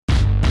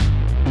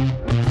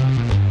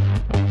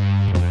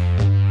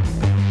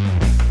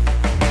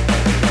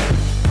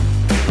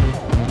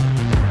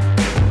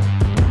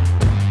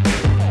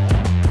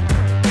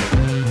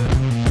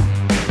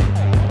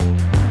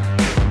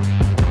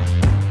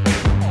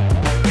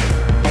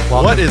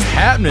What is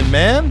happening,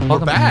 man? We're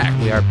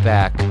back We are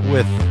back.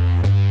 with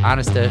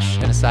Honest Dish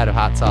and a side of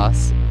hot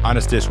sauce.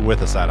 Honest Dish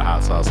with a side of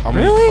hot sauce. How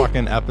many Really?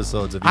 fucking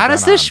episodes have you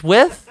Honest been Dish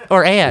with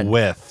or and? on?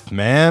 With,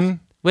 man.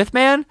 With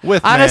man?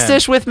 With Honest man.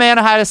 Dish with man,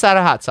 a side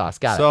of hot sauce.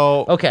 Got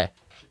So- it. Okay.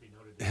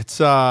 It's,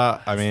 I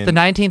mean, The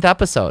 19th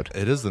episode.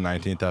 it is the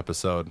 19th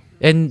episode.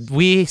 And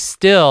we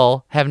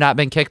still have not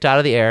been kicked out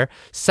of the air,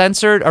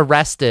 censored,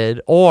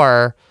 arrested,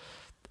 or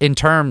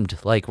intermed.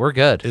 Like, we're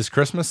good. Is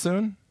Christmas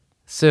soon?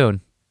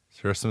 Soon.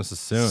 Christmas is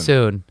soon.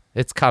 Soon.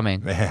 It's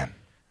coming. Man.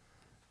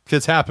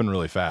 Kids happen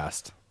really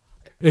fast.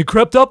 It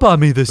crept up on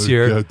me this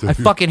year. God, I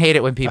fucking hate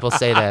it when people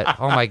say that.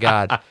 Oh my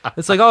God.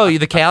 It's like, oh,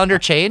 the calendar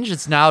changed.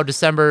 It's now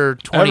December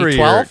Every 2012.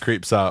 year it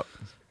creeps up.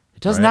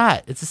 It does right?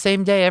 not. It's the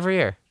same day every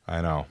year.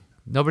 I know.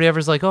 Nobody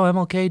ever's like, oh,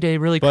 MLK Day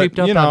really But, creeped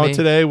up you know, on me.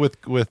 today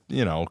with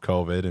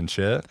COVID and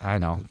shit, I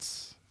know.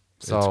 it's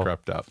So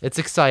crept up. it's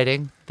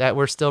exciting that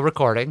we're still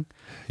recording.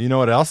 You know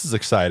what else is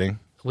exciting?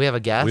 We have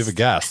a guest. We have a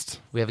guest.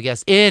 We have a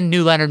guest in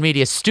New Leonard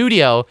Media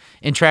Studio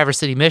in Traverse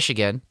City,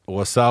 Michigan.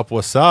 What's up?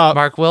 What's up?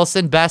 Mark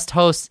Wilson, best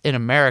host in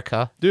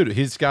America. Dude,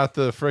 he's got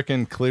the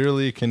freaking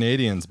Clearly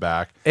Canadians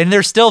back. And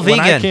they're still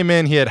When I vegan. came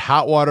in, he had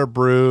hot water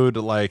brewed.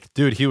 Like,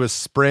 dude, he was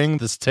spraying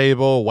this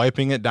table,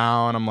 wiping it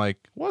down. I'm like,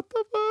 what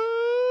the fuck?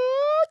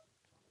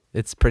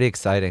 It's pretty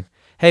exciting.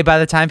 Hey, by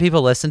the time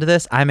people listen to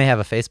this, I may have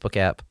a Facebook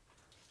app.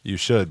 You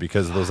should,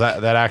 because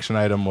that action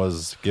item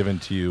was given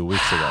to you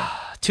weeks ago.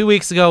 2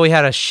 weeks ago, we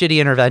had a shitty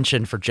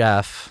intervention for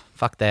Jeff.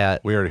 Fuck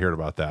that. We already heard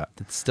about that.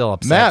 It still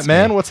upsets Matt,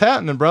 man, me. what's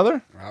happening,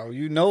 brother? Oh,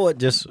 you know it,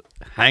 just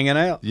hanging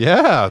out.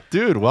 Yeah,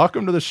 dude,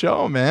 welcome to the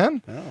show,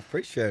 man. Oh,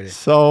 appreciate it.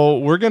 So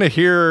we're going to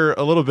hear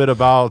a little bit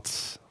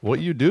about what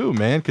you do,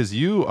 man, because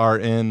you are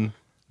in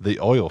the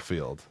oil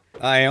field.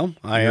 I am.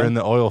 You're in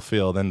the oil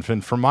field. And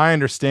from my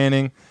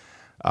understanding,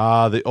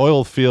 the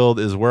oil field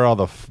is where all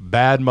the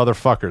bad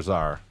motherfuckers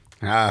are.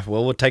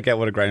 Well, we'll take that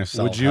with a grain of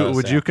salt.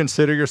 Would you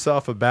consider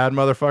yourself a bad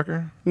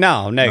motherfucker?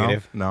 No,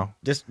 negative. No.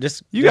 Just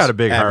You just got a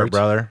big heart, average.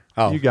 brother.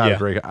 Oh, you got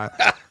yeah. a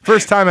big.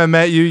 First time I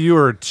met you, you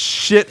were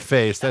shit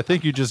faced. I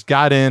think you just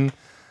got in.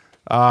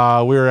 We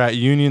were at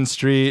Union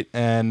Street,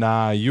 and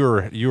you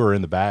were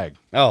in the bag.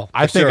 Oh,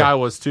 I think sure. I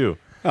was too.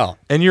 Oh,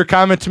 And your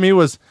comment to me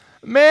was,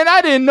 "Man,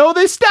 I didn't know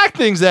they stack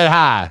things that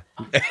high."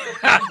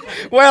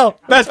 well,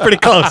 that's pretty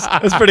close.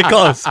 That's pretty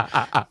close. You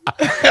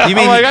I'm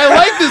mean like, I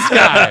like this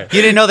guy.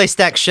 you didn't know they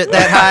stack shit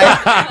that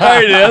high?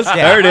 There it is.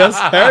 There it is.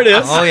 There it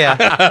is. Oh,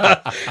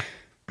 yeah.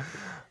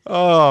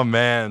 Oh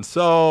man.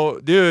 So,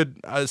 dude,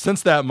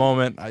 since that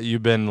moment,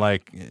 you've been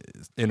like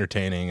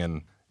entertaining,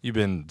 and you've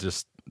been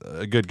just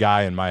a good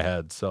guy in my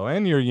head. So,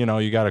 and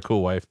you got a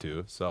cool wife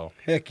too. So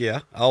Heck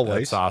yeah, always.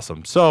 that's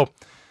awesome. So,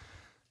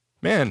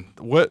 man,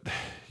 what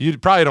you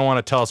probably don't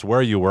want to tell us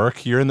where you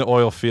work. You're in the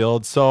oil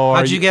field. So,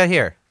 How'd you get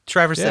here?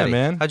 Traverse Yeah, City.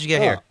 man. How'd you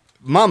get Oh, here?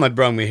 Mom had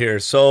brung me here,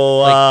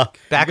 so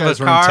Back You of guys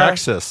a were car? in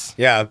Texas.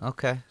 yeah.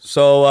 Okay.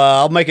 So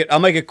I'll make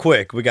it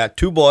quick. We got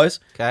two boys.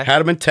 Okay. Had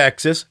them in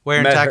Texas. Where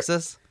in Met her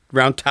Texas?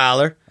 around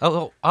Tyler.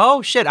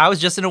 Oh, shit. I was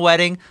just in a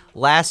wedding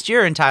last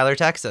year in Tyler,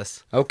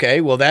 Texas. Okay,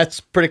 well that's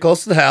pretty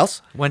close to the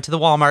house. Went to the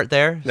Walmart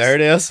there. There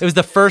it is. It was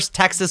the first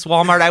Texas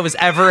Walmart I was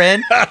ever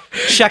in.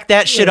 Check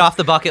that shit off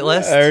the bucket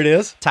list. There it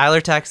is.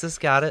 Tyler, Texas.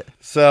 Got it.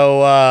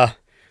 So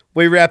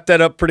we wrapped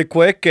that up pretty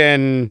quick,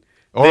 and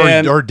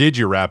then, Or did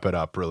you wrap it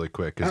up really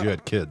quick because you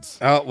had kids?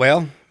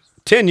 well,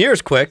 10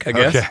 years quick, I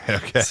guess.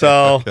 Okay.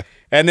 So,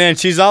 and then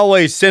she's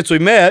always, since we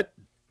met,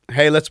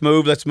 hey, let's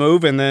move.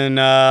 And then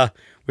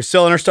we're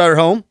selling our starter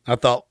home. I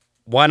thought,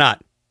 why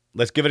not?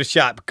 Let's give it a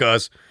shot,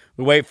 because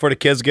we wait for the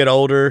kids to get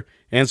older,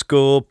 in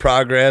school,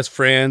 progress,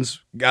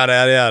 friends,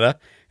 yada.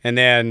 And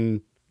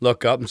then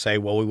look up and say,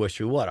 well, we wish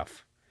we would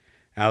have.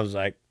 I was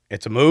like,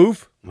 it's a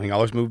move. We can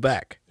always move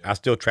back. I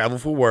still travel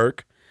for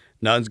work.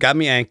 Nothing's got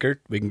me anchored.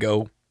 We can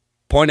go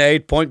point A,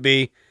 point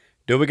B,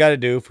 do what we got to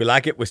do. If we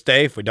like it, we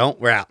stay. If we don't,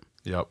 we're out.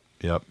 Yep.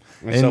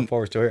 And so far,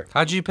 we're still here.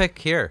 How'd you pick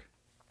here?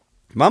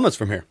 Mama's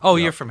from here. Oh,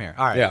 you're from here.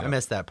 All right. Yeah. I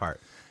missed that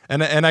part.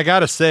 And I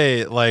gotta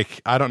say,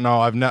 like, I don't know,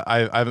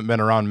 I haven't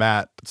been around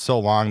Matt so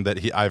long that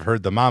I've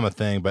heard the mama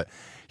thing, but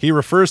he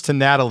refers to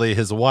Natalie,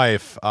 his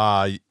wife.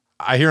 I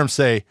hear him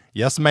say,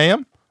 "Yes,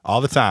 ma'am,"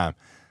 all the time.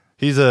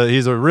 He's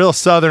a real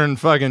Southern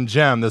fucking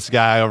gem. This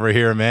guy over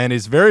here, man.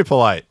 He's very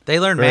polite. They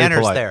learn Very manners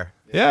polite. there.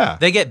 Yeah.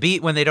 They get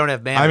beat when they don't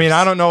have manners. I mean,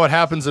 I don't know what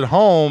happens at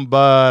home,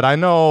 but I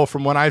know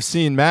from when I've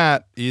seen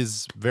Matt,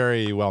 he's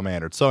very well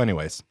mannered. So,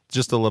 anyways,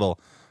 just a little.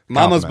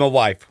 Mama's my compliment.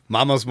 wife.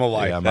 Mama's my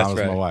wife. Yeah, That's mama's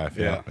right. my wife.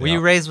 Yeah. Were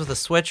you raised with the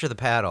switch or the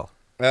paddle?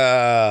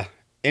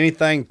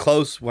 Anything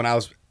close when I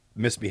was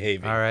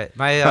misbehaving. All right.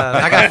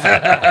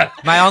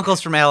 My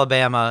uncle's from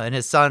Alabama, and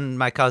his son,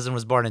 my cousin,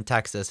 was born in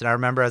Texas. And I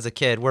remember as a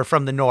kid, we're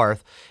from the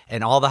north,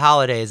 and all the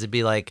holidays it'd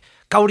be like,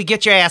 Cody,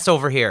 get your ass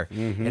over here.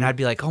 And I'd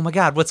be like, oh my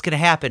God, what's gonna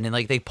happen? And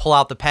like they pull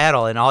out the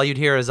paddle, and all you'd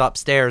hear is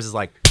upstairs is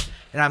like,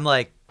 and I'm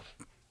like,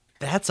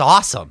 that's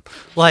awesome.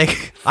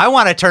 Like, I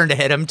want to turn to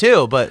hit him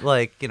too, but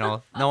like,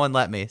 no one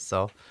let me.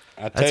 So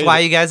that's why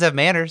you guys have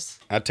manners.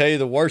 I tell you,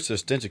 the worst is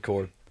extension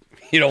cord.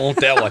 You don't want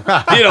that one.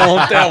 You don't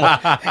want that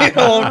one. You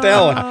don't want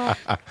that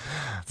one.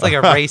 It's like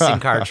a racing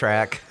car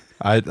track.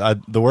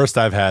 The worst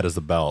I've had is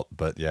the belt,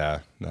 but yeah,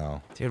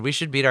 no. Dude, we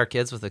should beat our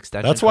kids with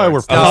extension That's why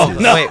cords. we're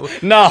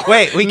pussies.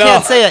 Wait, we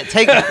can't say it.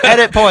 Take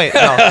edit point.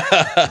 No,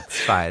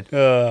 it's fine.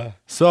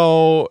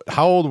 So,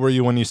 how old were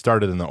you when you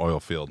started in the oil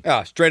field?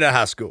 Straight out of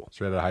high school.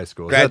 Straight out of high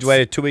school.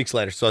 Graduated 2 weeks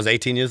later, so I was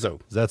 18 years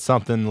old. Is that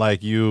something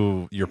like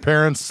your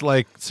parents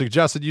like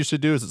suggested you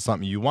should do? Is it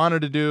something you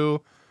wanted to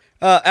do?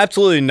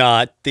 Absolutely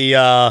not.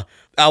 I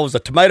was a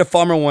tomato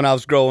farmer when I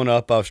was growing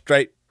up. I was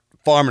straight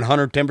farming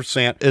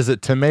 110%. Is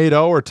it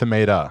tomato or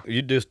tomato?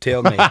 You just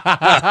tell me.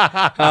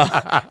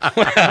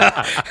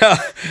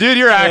 Dude,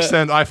 your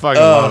accent, I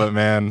fucking love it,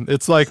 man.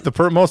 It's like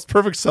the most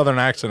perfect Southern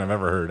accent I've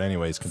ever heard.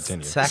 Anyways,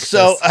 continue. Texas.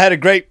 So I had a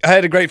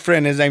great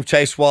friend. His name's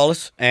Chase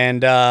Wallace,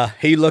 and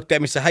he looked at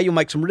me and said, "How you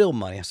make some real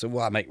money?" I said,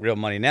 "Well, I make real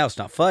money now. It's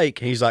not fake."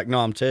 He's like, "No,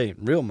 I'm telling you,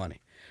 real money."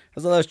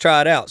 I said, "Let's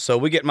try it out." So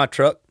we get in my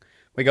truck.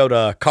 We go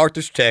to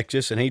Carthage,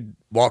 Texas, and he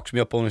walks me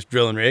up on his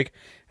drilling rig.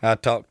 I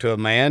talk to a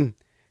man.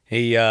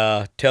 He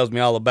tells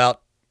me all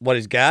about what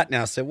he's got. And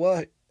I said,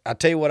 well, I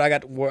tell you what,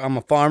 I'm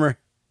a farmer.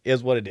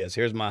 Is what it is.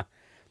 Here's my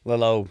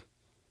little old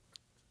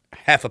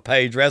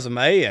half-a-page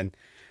resume. And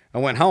I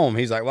went home.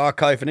 He's like, well, I'll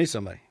call you if I need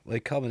somebody. Well, he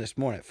called me this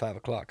morning at 5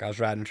 o'clock. I was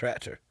riding a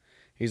tractor.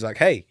 He's like,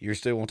 hey, you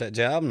still want that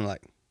job? And I'm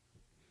like,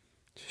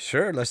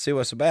 sure, let's see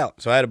what it's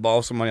about. So I had to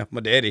borrow some money off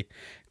my daddy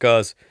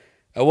because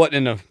I wasn't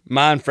in the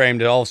mind frame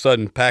to all of a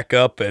sudden pack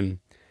up and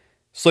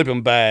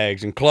sleeping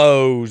bags and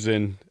clothes,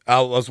 and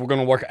we're going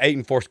to work an 8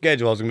 and 4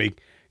 schedule. I was going to be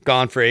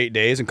gone for 8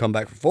 days and come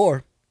back for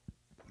 4.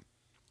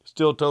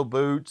 Steel toe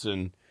boots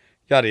and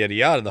yada, yada,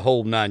 yada, the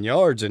whole 9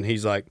 yards. And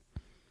he's like,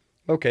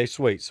 okay,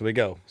 sweet. So we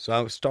go. So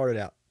I started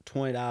out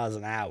 $20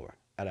 an hour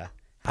at a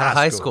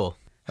high school.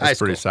 That's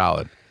pretty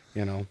solid.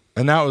 You know.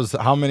 And that was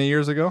how many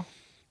years ago?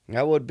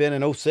 That would have been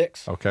in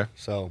 06. Okay.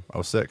 So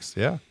 06,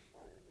 yeah.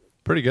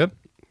 Pretty good.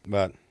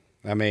 But,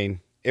 I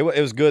mean, it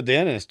was good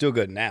then, and it's still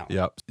good now.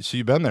 Yep. So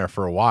you've been there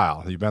for a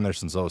while. You've been there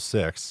since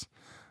 06.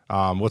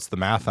 What's the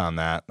math on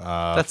that?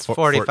 That's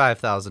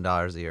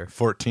 $45,000 a year.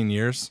 14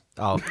 years?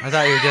 Oh, I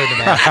thought you were doing the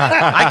math.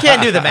 I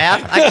can't do the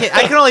math.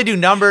 I can only do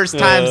numbers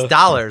times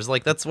dollars.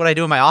 Like, that's what I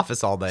do in my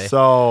office all day.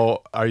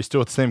 So are you still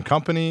with the same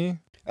company?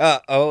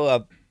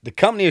 The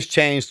company has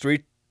changed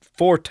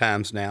 3-4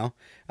 times now.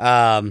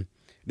 The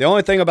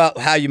only thing about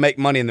how you make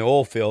money in the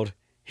oil field,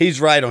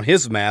 he's right on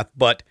his math,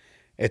 but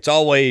it's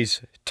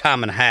always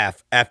time and a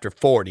half after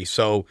 40.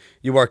 So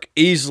you work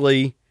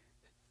easily.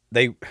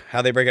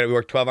 How they break it up, we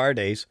work 12-hour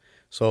days.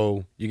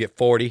 So you get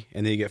 40,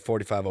 and then you get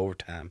 45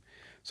 overtime.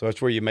 So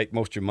that's where you make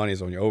most of your money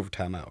is on your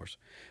overtime hours.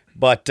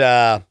 But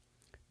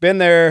been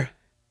there,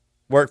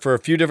 worked for a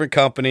few different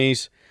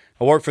companies.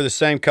 I worked for the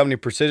same company,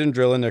 Precision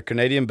Drilling. They're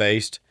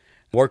Canadian-based.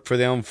 Worked for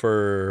them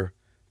for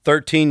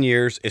 13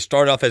 years. It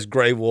started off as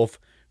Grey Wolf.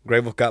 Grey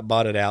Wolf got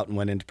bought it out and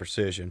went into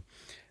Precision.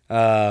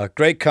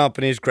 Great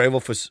companies. Grey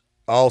Wolf was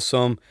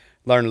awesome.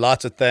 Learned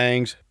lots of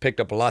things. Picked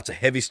up lots of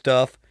heavy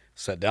stuff.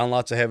 Set down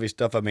lots of heavy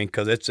stuff. I mean,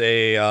 because it's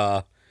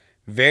a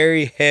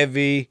very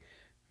heavy,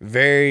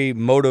 very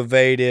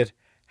motivated,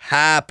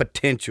 high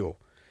potential,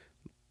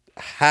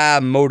 high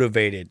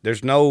motivated.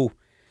 There's no...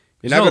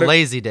 There's no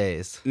lazy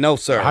days. No,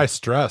 sir. High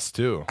stress,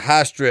 too.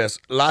 High stress.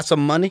 Lots of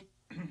money.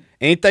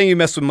 Anything you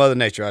mess with Mother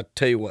Nature, I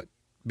tell you what,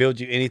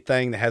 build you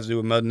anything that has to do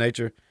with Mother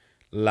Nature,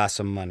 lots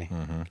of money.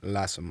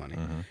 Lots of money.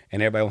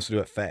 And everybody wants to do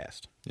it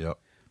fast. Yep.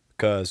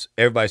 Because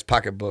everybody's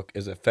pocketbook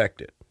is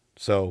affected.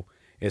 So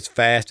it's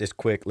fast, it's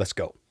quick, let's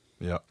go.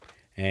 Yep.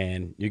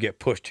 And you get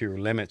pushed to your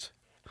limits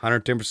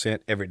 110%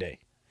 every day.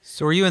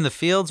 So were you in the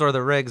fields or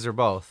the rigs or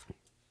both?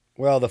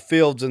 Well, the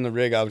fields and the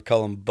rig, I would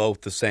call them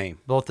both the same.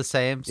 Both the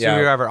same? So Yeah.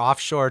 you were ever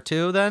offshore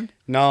too then?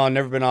 No, I've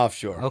never been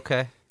offshore.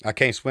 Okay. I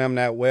can't swim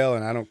that well,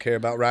 and I don't care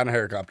about riding a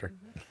helicopter.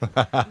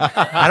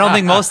 I don't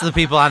think most of the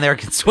people on there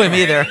can swim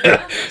either.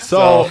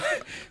 So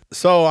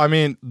I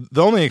mean,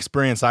 the only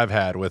experience I've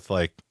had with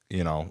like,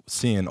 you know,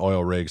 seeing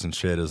oil rigs and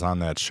shit is on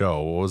that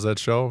show. What was that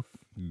show?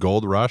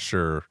 Gold Rush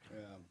or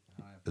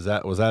was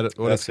that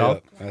what it's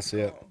called? That's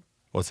it.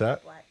 What's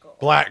that?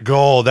 Black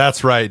Gold.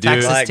 That's right, dude.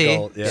 Texas Black tea.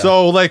 gold, yeah.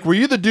 So like, were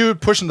you the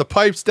dude pushing the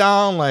pipes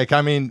down? Like,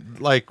 I mean,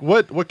 like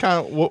what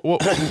kind of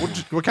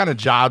what kind of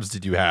jobs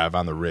did you have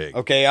on the rig?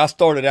 Okay, I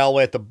started all the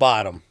way at the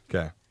bottom.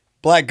 Okay.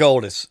 Black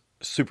gold is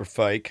super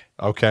fake.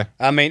 Okay.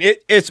 I mean,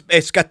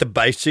 it's got the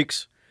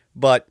basics,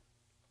 but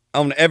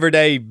on an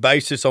everyday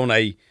basis, on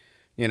a,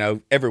 you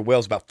know, every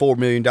well's about $4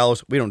 million.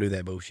 We don't do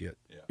that bullshit.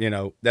 Yeah. You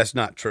know, that's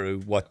not true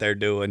what they're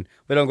doing.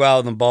 We don't go out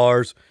in the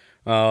bars.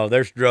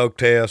 There's drug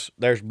tests.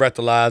 There's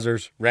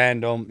breathalyzers,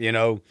 random, you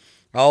know,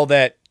 all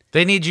that.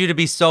 They need you to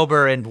be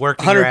sober and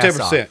working your ass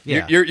off. 110%.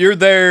 Yeah. You're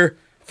there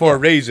for a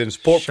reason.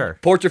 Support Sure.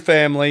 your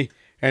family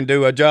and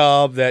do a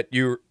job that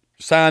you're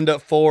signed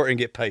up for and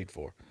get paid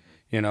for,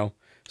 you know.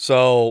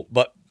 So,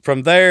 but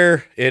from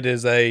there, it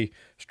is a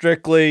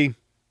strictly,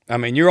 I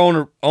mean, you're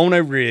on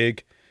a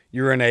rig.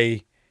 You're in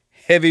a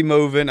heavy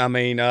moving. I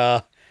mean,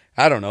 I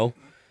don't know.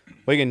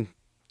 We can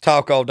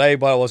talk all day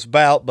about what it's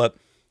about, but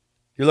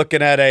you're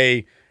looking at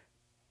a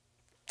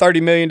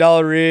 $30 million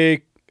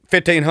rig,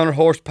 1,500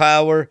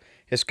 horsepower,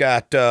 It's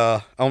got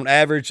on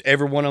average,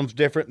 every one of them's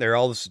different. They're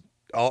all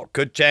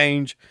could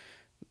change.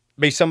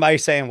 Be somebody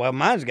saying, well,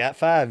 mine's got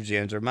 5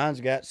 gens, or mine's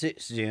got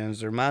 6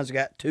 gens, or mine's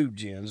got 2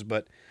 gens,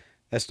 but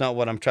that's not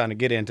what I'm trying to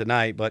get in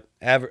tonight. But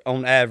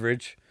on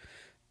average,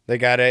 they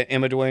got it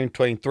in between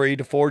 3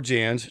 to 4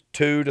 gens,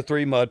 2 to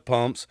 3 mud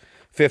pumps,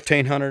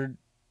 1,500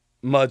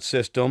 mud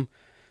system.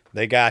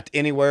 They got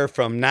anywhere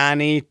from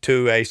 90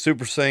 to a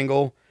super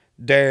single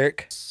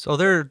derrick. So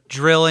they're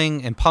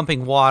drilling and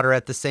pumping water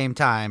at the same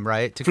time,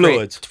 right? To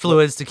Fluids. create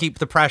fluids to keep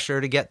the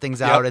pressure to get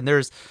things out. And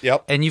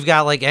and you've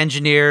got like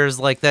engineers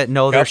like that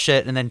know their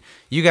shit, and then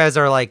you guys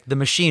are like the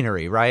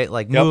machinery, right?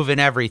 Like moving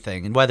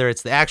everything, and whether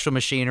it's the actual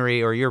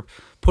machinery or you're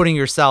putting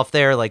yourself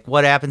there, like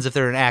what happens if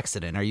there's an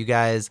accident? Are you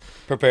guys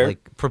prepared?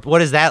 Like, what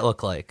does that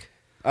look like?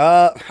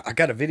 I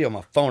got a video on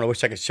my phone. I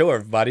wish I could show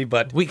everybody,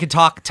 but we could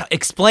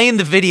explain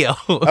the video.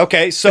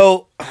 Okay,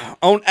 so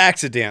on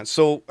accident.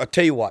 So I'll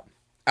tell you what.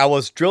 I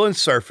was drilling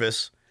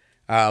surface.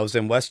 I was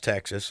in West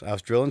Texas. I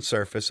was drilling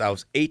surface. I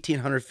was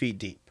 1,800 feet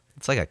deep.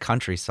 It's like a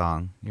country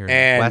song. You're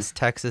in West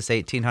Texas,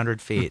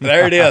 1,800 feet.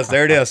 There it is.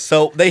 There it is.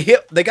 So they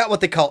got what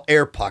they call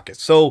air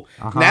pockets. So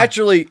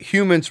naturally,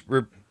 humans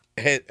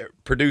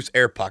produce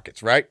air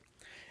pockets, right?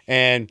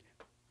 And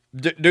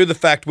due to the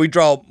fact we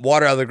draw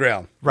water out of the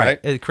ground, right?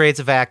 It creates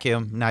a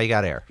vacuum. Now you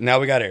got air. Now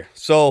we got air.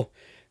 So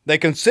they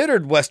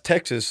considered West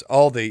Texas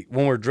when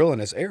we're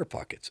drilling as air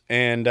pockets,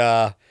 and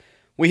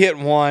we hit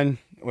one.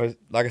 Was,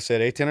 like I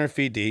said, 1,800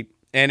 feet deep,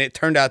 and it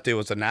turned out there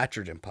was a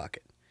nitrogen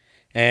pocket,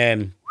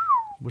 and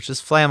which is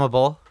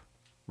flammable,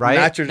 right?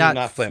 Nitrogen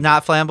not flammable.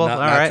 Not flammable. All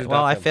right.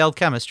 Well, I failed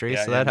chemistry,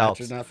 so that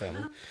helps. Not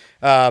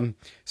flammable.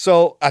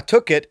 So I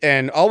took it,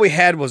 and all we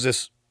had was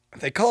this.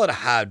 They call it a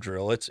hide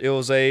drill. It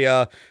was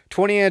a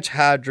 20-inch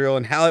hide drill,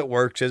 and how it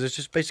works is it's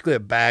just basically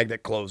a bag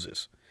that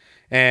closes,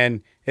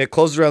 and it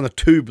closes around the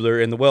tubular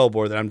in the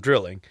wellbore that I'm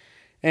drilling,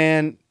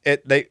 and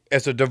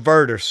it's a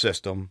diverter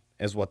system.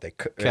 Is what they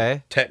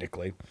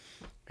technically.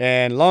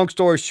 And long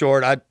story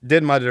short, I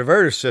did my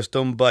diverter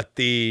system, but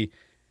the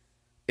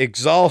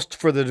exhaust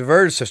for the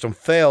diverter system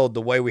failed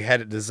the way we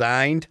had it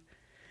designed,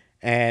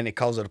 and it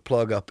caused it to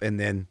plug up, and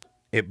then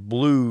it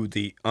blew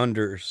the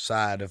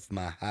underside of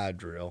my hide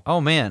drill. Oh,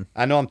 man.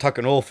 I know I'm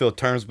talking oil field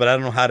terms, but I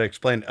don't know how to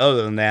explain it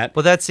other than that.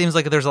 Well, that seems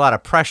like there's a lot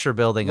of pressure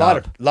building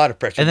up. A lot of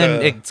pressure. And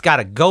then it's got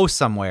to go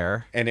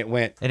somewhere. And it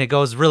went. And it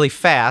goes really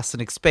fast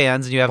and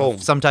expands, and you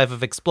have some type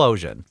of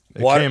explosion.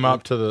 It came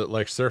up to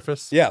the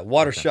surface? Yeah,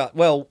 water shot.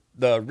 Well,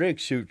 the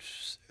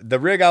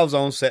rig I was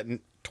on set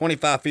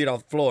 25 feet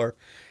off the floor,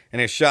 and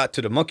it shot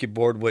to the monkey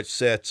board, which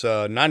sets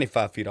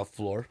 95 feet off the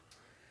floor.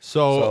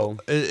 So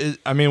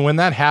I mean, when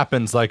that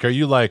happens, like, are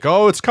you like,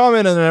 oh, it's coming,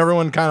 and then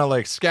everyone kind of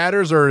like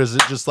scatters, or is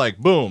it just like,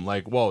 boom,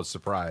 like, whoa,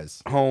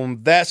 surprise?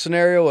 That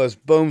scenario was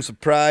boom,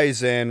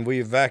 surprise, and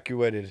we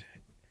evacuated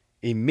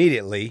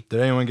immediately. Did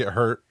anyone get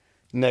hurt?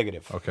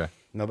 Negative. Okay.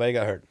 Nobody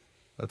got hurt.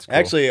 That's cool.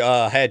 Actually,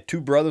 had 2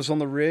 brothers on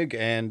the rig,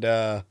 and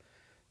the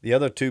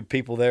other 2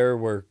 people there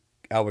were,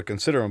 I would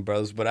consider them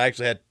brothers, but I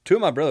actually had 2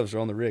 of my brothers were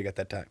on the rig at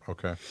that time.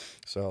 Okay.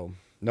 So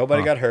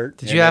nobody got hurt.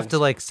 Did you have to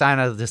like sign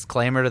a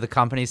disclaimer to the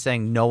company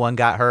saying no one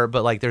got hurt,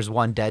 but like there's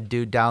one dead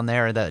dude down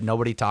there that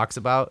nobody talks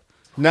about?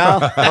 No.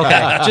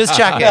 Okay, just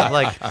checking.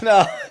 Like,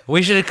 no.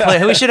 We should have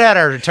had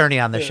our attorney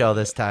on the show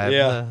this time.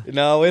 Yeah.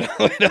 No, we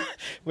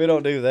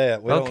don't do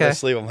that. We don't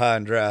just leave them high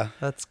and dry.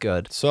 That's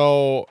good.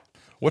 So,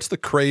 what's the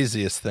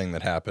craziest thing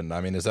that happened? I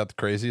mean, is that the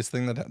craziest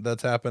thing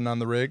that's happened on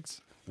the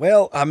rigs?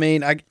 Well, I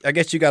mean, I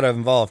guess you got to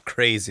involve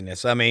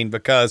craziness. I mean,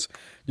 because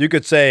you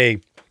could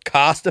say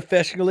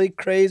cost-effectively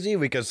crazy.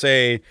 We could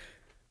say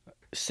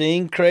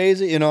seeing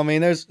crazy. You know what I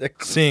mean? There's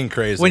seeing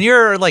crazy. When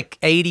you're like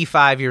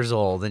 85 years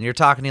old and you're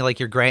talking to like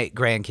your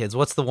grandkids,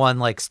 what's the one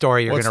like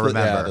story you're going to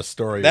remember? Yeah, the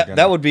story.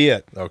 That would be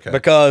it. Okay.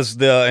 Because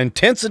the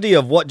intensity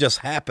of what just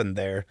happened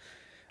there,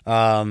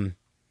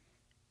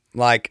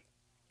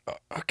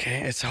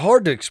 it's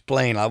hard to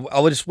explain. I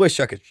would just wish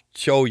I could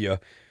show you.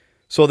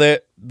 So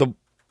that the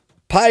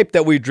pipe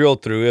that we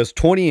drilled through is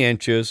 20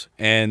 inches,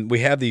 and we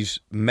have these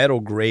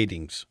metal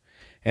gratings.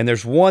 And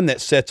there's one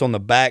that sits on the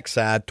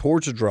backside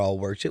towards the draw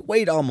works. It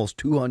weighed almost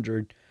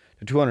 200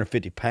 to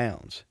 250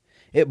 pounds.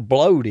 It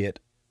blowed it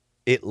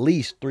at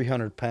least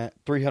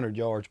 300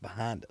 yards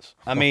behind us.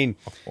 I mean,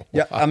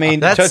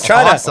 that's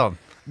awesome.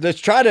 Let's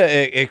try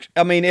to.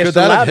 I mean, could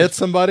that have hit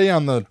somebody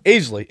on the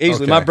easily?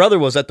 Okay. My brother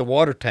was at the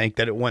water tank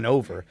that it went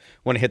over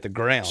when it hit the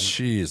ground.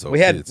 Jeez,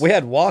 we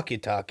had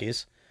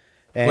walkie-talkies.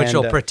 Which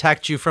will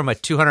protect you from a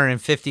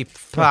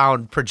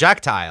 250-pound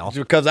projectile.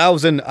 Because I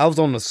was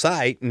on the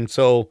site, and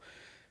so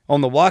on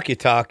the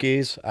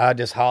walkie-talkies, I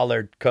just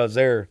hollered because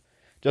they're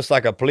just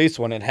like a police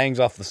one. It hangs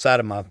off the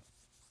side of my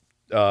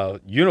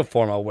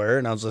uniform I wear,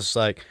 and I was just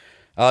like,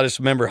 I just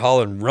remember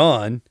hollering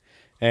 "run,"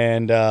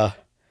 and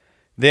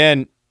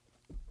then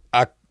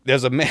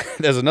there's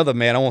another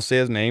man. I won't say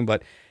his name,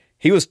 but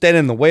he was standing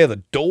in the way of the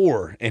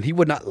door, and he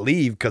would not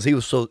leave because he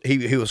was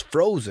he was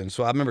frozen.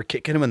 So I remember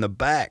kicking him in the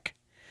back.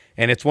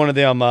 And it's one of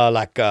them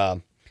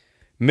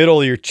middle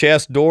of your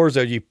chest doors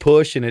that you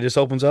push and it just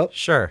opens up.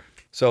 Sure.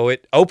 So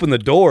it opened the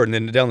door, and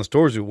then down the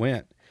stairs we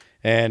went.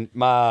 And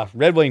my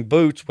Red Wing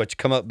boots, which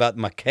come up about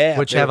my calf.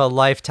 Which have a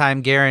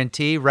lifetime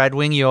guarantee. Red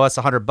Wing, you owe us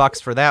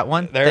 $100 for that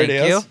one. There Thank it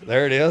is. you.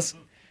 There it is.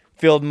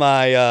 Filled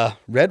my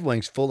Red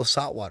Wings full of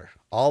salt water.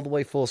 All the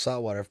way full of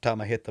salt water every time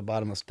I hit the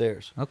bottom of the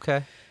stairs.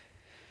 Okay.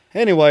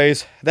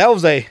 Anyways, that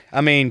was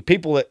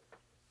people that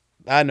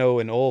I know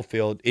in the oil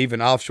field,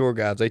 even offshore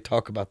guys, they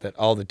talk about that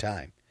all the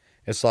time.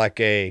 It's like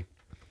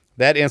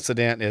that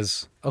incident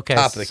is Okay.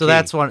 top of the So key.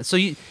 that's one. So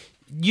you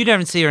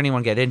didn't see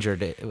anyone get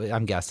injured,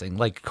 I'm guessing.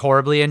 Like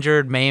horribly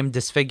injured, maimed,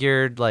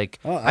 disfigured. Like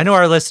I know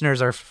our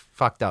listeners are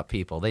fucked up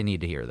people. They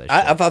need to hear this.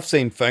 Shit. I've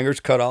seen fingers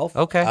cut off.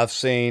 Okay. I've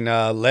seen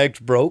legs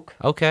broke.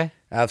 Okay.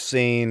 I've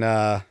seen.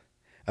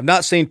 I've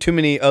not seen too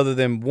many other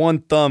than one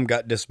thumb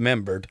got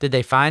dismembered. Did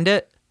they find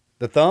it?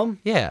 The thumb?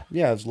 Yeah.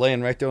 Yeah, it was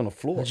laying right there on the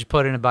floor. Did you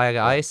put it in a bag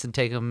of ice and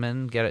take them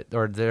in, get it,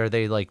 or are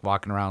they like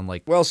walking around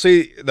like? Well,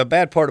 see, the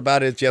bad part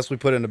about it is, yes, we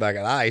put it in the bag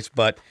of ice,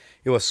 but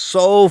it was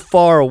so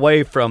far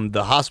away from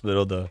the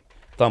hospital, the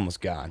thumb was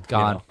gone.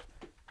 Gone.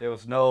 There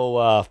was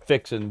no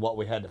fixing what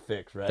we had to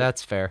fix, right?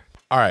 That's fair.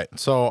 All right,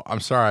 so I'm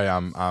sorry,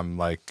 I'm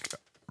like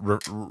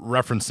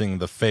referencing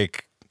the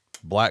fake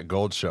Black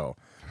Gold show.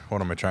 What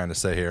am I trying to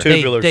say here?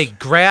 Tubulars. They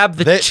grab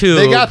the They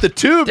tube. got the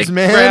tubes, They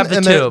man, grab the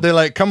and tube. they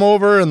like come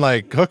over and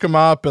like hook them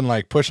up and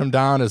like push them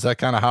down. Is that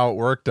kind of how it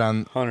worked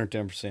on?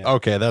 110%.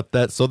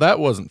 Okay, so that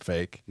wasn't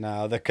fake.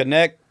 Now, the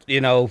connect,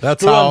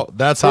 That's screw how 'em-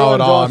 that's screw how 'em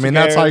it all. I onto mean,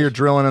 that's how gears. you're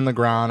drilling in the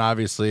ground,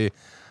 obviously.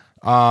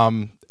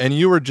 And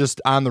you were just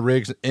on the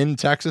rigs in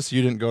Texas.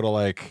 You didn't go to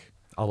like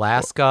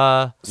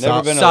Alaska,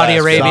 Never been to Saudi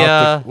Alaska.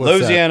 Arabia, What's that?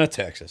 Louisiana,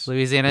 Texas.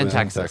 Louisiana, and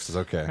Louisiana, Texas.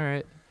 Okay. All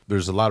right.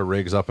 There's a lot of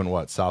rigs up in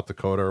what, South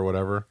Dakota or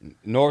whatever,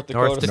 North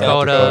Dakota, North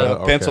South Dakota.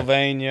 Okay.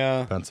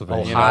 Pennsylvania.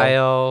 Pennsylvania.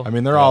 Ohio. I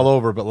mean, they're all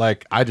over, but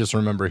like I just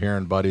remember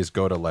hearing buddies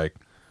go to like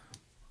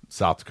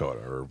South Dakota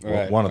or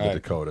one of the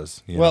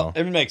Dakotas. You Well,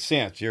 know? it makes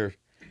sense. You're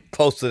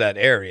close to that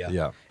area.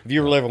 Yeah. If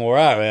you were living where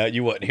I'm at,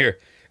 you wouldn't hear.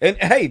 And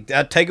hey,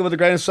 I take it with a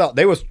grain of salt.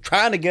 They was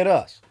trying to get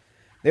us.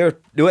 They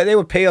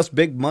would pay us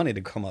big money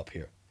to come up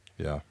here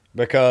Yeah.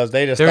 because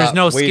they just There's thought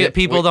no we skill. did-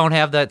 People we- don't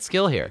have that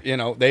skill here.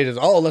 They just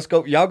let's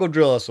go. Y'all go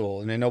drill us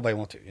oil, and then nobody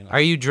wants to. Are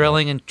you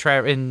drilling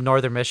in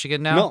northern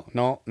Michigan now?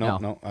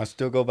 No. I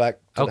still go back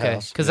to the Okay,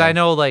 house. because I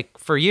know like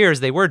for years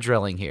they were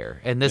drilling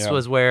here, and this Yeah.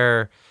 was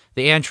where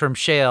the Antrim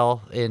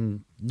Shale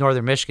in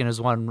northern Michigan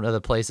is one of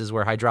the places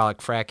where hydraulic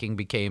fracking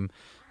became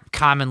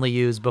commonly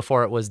used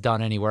before it was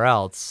done anywhere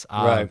else.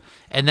 Right.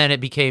 And then it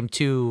became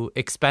too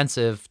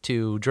expensive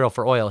to drill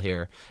for oil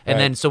here. And Right.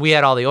 then so we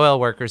had all the oil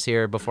workers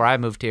here before I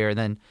moved here, and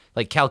then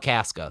like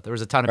Kalkaska, there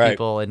was a ton of Right.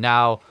 people, and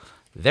now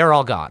they're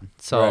all gone.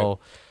 So.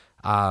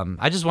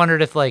 I just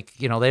wondered if they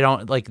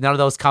don't like none of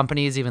those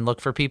companies even look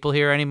for people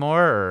here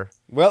anymore, or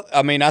Well,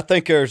 I mean, I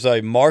think there's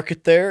a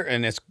market there,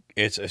 and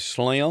it's a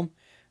slim.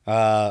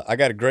 I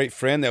got a great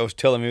friend that was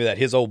telling me that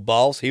his old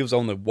boss, he was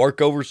on the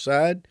workover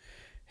side.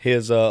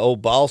 His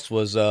old boss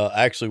was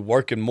actually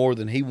working more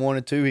than he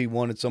wanted to. He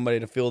wanted somebody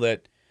to fill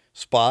that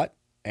spot,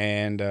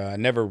 and I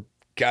never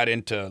got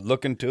into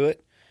looking to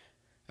it.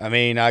 I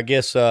mean, I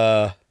guess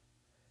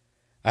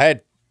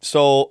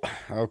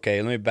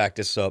okay, let me back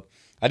this up.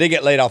 I did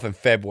get laid off in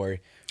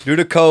February due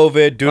to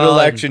COVID, due to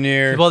election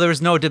year. Well, there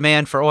was no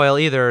demand for oil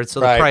either,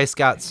 so Right. the price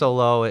got so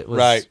low it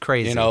was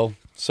crazy.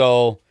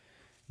 So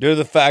due to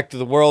the fact of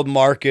the world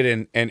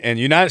market and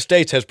United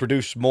States has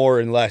produced more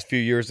in the last few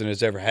years than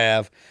it's ever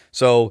have.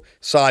 So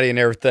Saudi and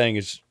everything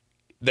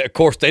of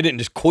course, they didn't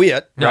just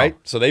quit, No. right?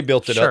 So they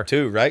built it Sure. up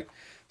too, right?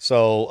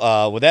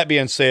 So with that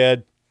being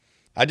said,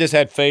 I just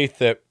had faith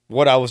that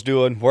what I was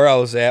doing, where I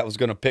was at, was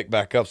going to pick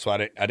back up. So I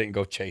didn't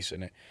go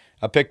chasing it.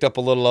 I picked up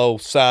a little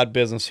old side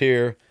business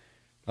here.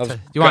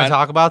 You want to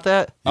talk about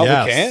that? Oh,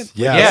 Yes. we can?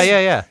 Yes.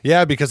 Yeah.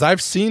 Yeah, because I've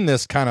seen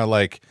this kind of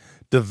like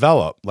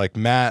develop. Like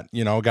Matt,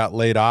 got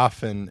laid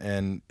off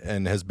and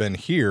has been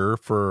here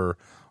for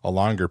a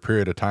longer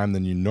period of time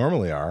than you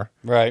normally are.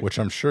 Right. Which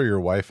I'm sure your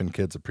wife and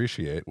kids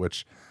appreciate.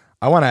 Which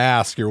I want to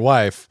ask your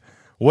wife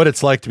what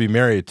it's like to be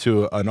married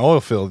to an oil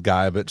field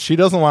guy, but she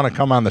doesn't want to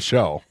come on the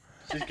show.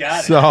 She's got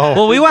it. So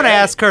Well, we want to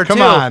ask her come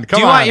too. on, Do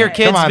you want your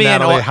kids come on, being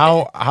Natalie.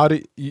 oil? How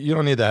do you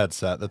don't need the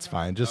headset? That's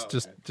fine.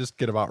 Just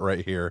get about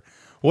right here.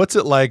 What's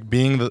it like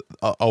being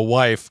a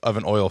wife of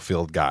an oil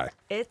field guy?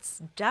 It's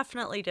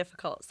definitely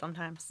difficult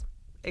sometimes.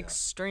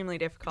 Extremely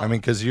difficult. I mean,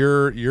 because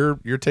you're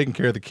taking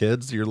care of the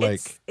kids. You're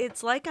like,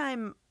 it's like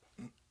I'm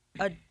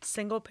a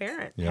single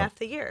parent Yep. half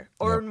the year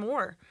or Yep.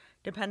 more,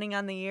 depending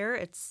on the year.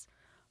 It's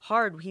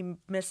hard. He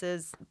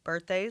misses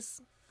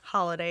birthdays,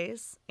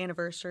 holidays,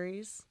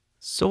 anniversaries.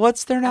 So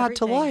what's there not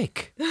to Everything.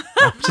 like?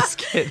 I'm just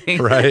kidding.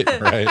 right.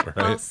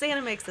 Well,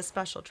 Santa makes a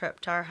special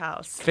trip to our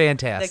house.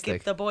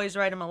 Fantastic. The boys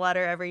write him a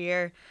letter every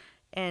year,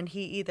 and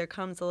he either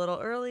comes a little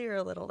early or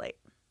a little late.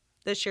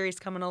 This year he's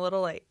coming a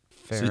little late.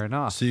 Fair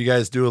enough. So you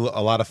guys do a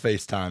lot of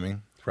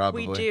FaceTiming,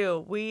 probably. We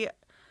do.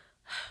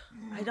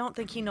 I don't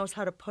think he knows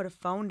how to put a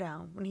phone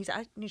down when you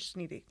just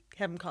need to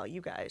have him call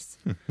you guys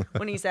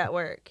when he's at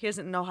work. He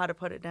doesn't know how to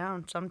put it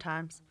down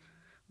sometimes.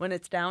 When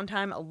it's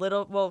downtime,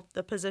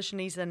 the position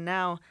he's in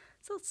now,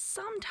 so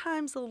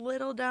sometimes a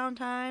little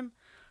downtime,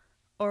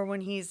 or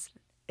when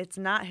it's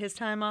not his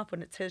time off,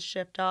 when it's his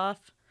shift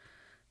off,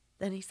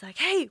 then he's like,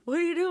 "Hey, what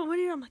are you doing? What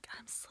are you doing?" I'm like,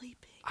 "I'm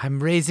sleeping."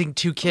 I'm raising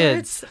 2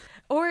 kids.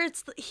 Or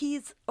it's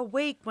he's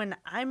awake when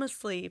I'm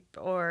asleep,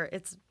 or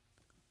it's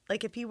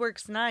like if he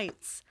works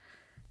nights,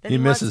 then He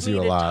he misses wants me you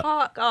a to lot.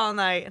 talk all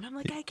night, and I'm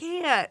like, I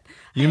can't.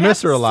 You I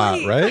miss have her a to lot,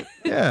 sleep. right?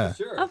 Yeah.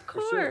 Sure. Of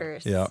for sure.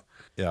 course. Yeah.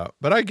 Yeah.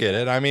 But I get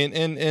it. I mean,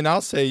 and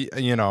I'll say,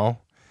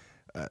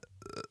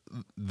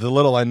 the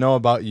little I know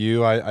about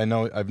you, I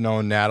know I've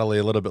known Natalie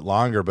a little bit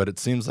longer, but it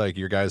seems like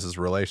your guys'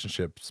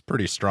 relationship's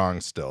pretty strong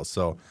still.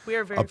 So We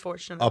are very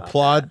fortunate.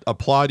 About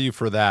applaud you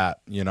for that,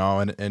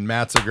 and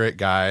Matt's a great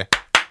guy. that.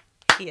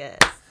 He is.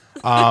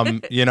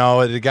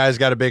 The guy's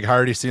got a big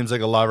heart. He seems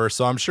like a lover.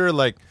 So I'm sure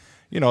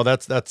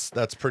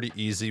that's pretty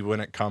easy when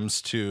it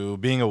comes to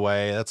being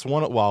away. That's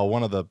one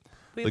of the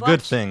We've good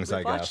watched- things, I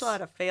we've guess. watched a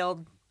lot of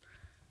failed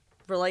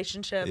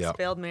relationships, Yep.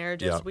 failed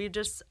marriages. Yep. We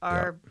just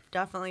are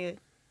definitely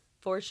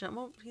fortunate.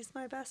 Well, he's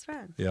my best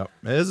friend. Yeah.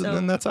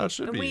 And that's how it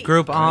should And be. we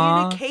Group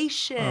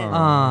communication. You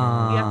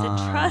have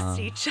to trust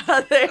each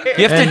other.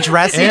 You have to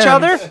dress each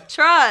other?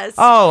 Trust.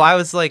 Oh, I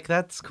was like,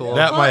 that's cool.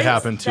 That might it's-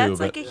 happen too, that's but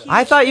like a huge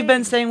I thought you've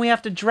been thing. saying we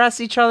have to dress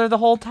each other the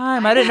whole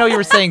time. I didn't know you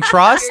were saying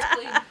trust.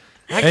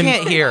 I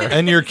can't hear.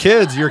 And your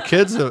kids,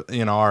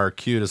 are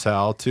cute as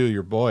hell too.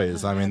 Your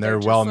boys, I mean, they're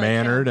just well like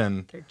mannered him.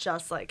 and They're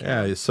just like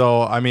him. yeah.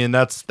 So I mean,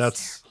 that's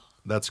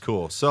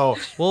cool. So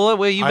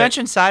Well, you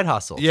mentioned side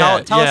hustle.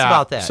 Yeah, tell us yeah.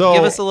 about that. So-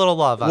 Give us a little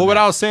love on well, what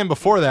that. I was saying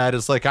before that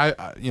is like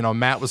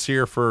Matt was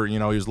here for he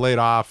was laid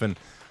off, and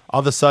all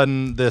of a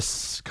sudden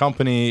this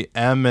company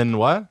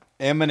M&N.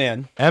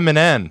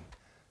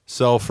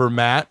 So for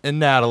Matt and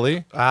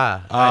Natalie,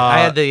 I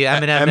had the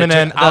M&M,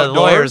 M&N the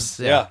Outdoors. lawyers.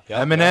 Yeah.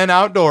 M&N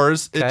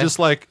Outdoors, it Okay. just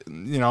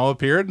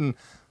appeared, and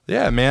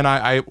yeah, man,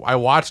 I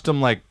watched them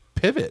like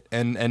pivot,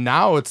 and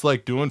now it's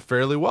like doing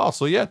fairly well.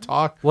 So yeah,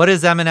 talk. What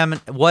is M&M?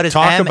 What is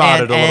Talk M&M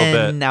about it a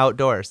little bit.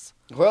 Outdoors?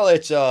 Well,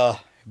 it's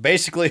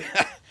basically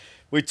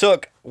we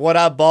took what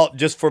I bought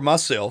just for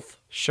myself.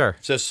 Sure.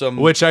 Just some.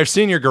 Which I've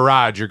seen your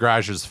garage. Your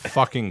garage is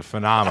fucking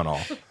phenomenal.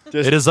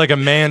 It is like a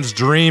man's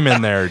dream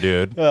in there,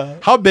 dude.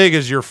 How big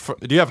is your?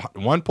 Do you have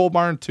one pole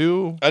barn,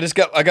 two? I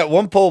got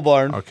one pole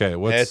barn. Okay,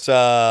 It's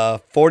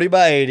 40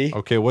 by 80.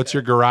 Okay, what's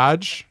your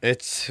garage?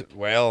 It's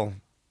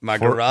my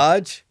For-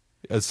 garage.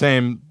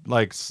 Same,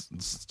 like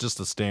just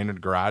a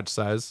standard garage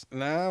size.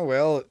 No,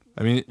 well,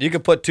 I mean, you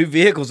could put 2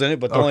 vehicles in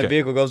it, but the only Okay.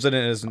 vehicle goes in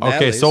it is okay.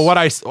 Natalie's. So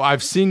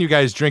I've seen you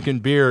guys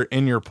drinking beer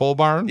in your pole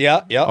barn.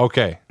 Yeah.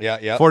 Okay.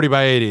 Yeah. 40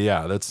 by 80.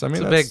 Yeah, that's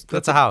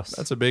That's a house.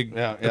 That's a big.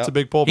 Yeah, That's yeah. a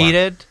big pole barn.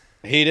 Heated.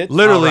 Heated.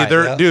 Literally, All right,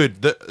 they're yeah.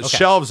 dude. The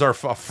shelves are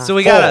So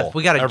we got a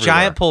everywhere.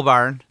 giant pole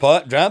barn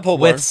Giant pole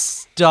barn. with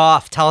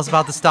stuff. Tell us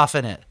about the stuff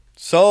in it.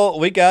 So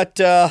we got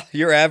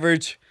your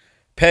average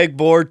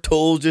pegboard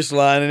tools just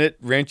lining it,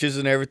 wrenches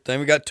and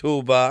everything. We got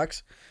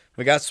toolbox.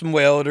 We got some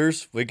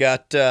welders. We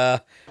got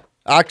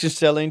auction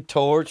selling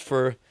torch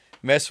for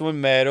messing with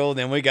metal.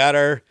 Then we got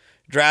our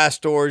dry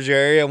storage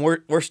area, and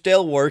we're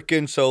still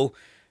working. So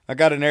I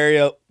got an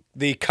area.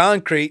 The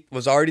concrete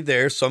was already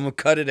there, so I'm gonna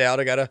cut it out.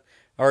 I got a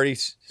already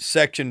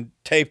section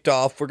taped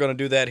off. We're gonna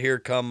do that here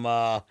come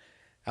I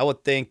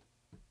would think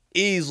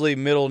easily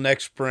middle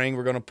next spring.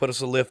 We're gonna put us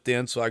a lift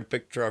in so I can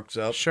pick trucks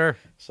up. Sure.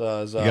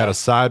 So it's, You got a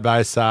side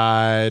by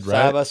side,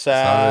 right? side by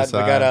side. We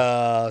got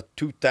side. a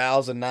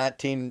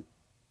 2019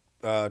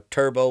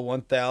 Turbo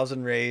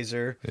 1000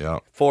 Razor, Yeah.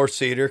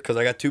 4-seater because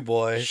I got 2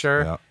 boys.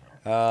 Sure. Yeah.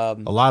 A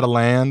lot of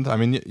land. I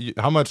mean,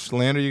 how much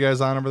land are you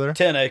guys on over there?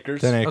 10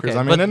 acres. 10 acres. Okay,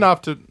 I mean, but-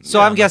 enough to. So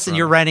yeah, I'm guessing mess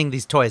you're around. renting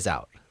these toys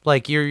out.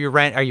 Like are you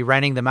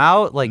renting them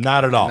out? Like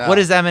Not at all. No. What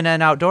is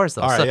M&N Outdoors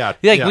though? All right, So, yeah,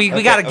 like yeah.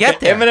 we got to get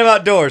there. M&M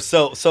Outdoors.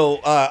 So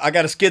I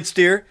got a skid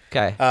steer.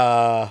 Okay.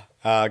 Got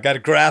a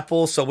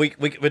grapple. So we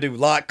do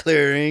lot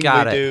clearing.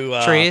 Got we it.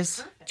 do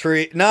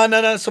Trees.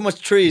 No, so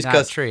much trees Not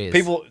because trees.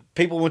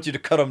 people want you to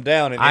cut them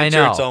down, and I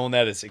insurance know. on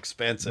that is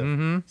expensive.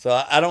 Mm-hmm.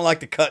 So I don't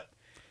like to cut.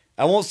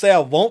 I won't say I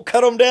won't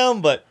cut them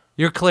down, but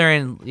You're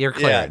clearing.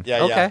 yeah.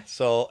 Okay.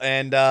 So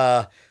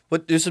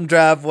we'll do some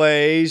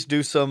driveways,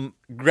 do some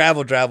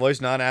gravel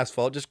driveways, not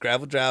asphalt, just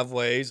gravel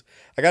driveways.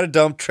 I got a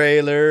dump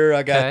trailer.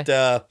 I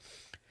got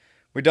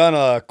we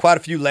done quite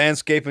a few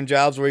landscaping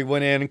jobs where we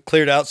went in and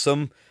cleared out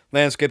some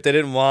landscape they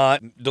didn't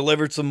want,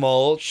 delivered some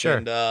mulch. Sure.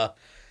 And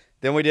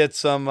then we did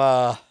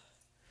some.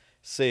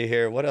 See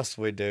here, what else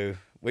did we do?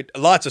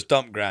 Lots of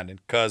stump grinding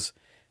because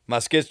my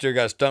skid steer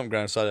got a stump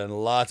grinder, so I did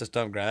lots of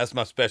stump grinding. That's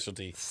my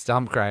specialty.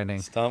 Stump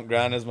grinding. Stump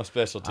grinding is my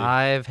specialty.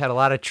 I've had a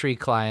lot of tree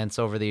clients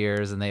over the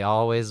years, and they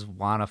always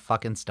want a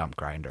fucking stump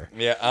grinder.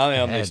 Yeah, I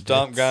am the And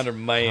stump it's- grinder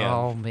man.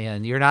 Oh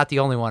man, you're not the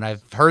only one.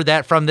 I've heard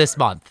that from this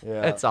month.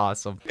 Yeah. That's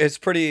awesome. It's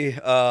pretty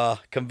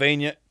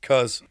convenient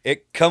because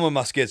it come with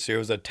my skid steer. It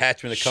was an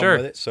attachment that come Sure.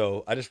 with it,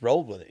 so I just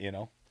rolled with it.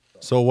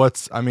 So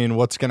what's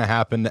going to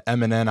happen to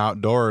M&N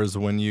Outdoors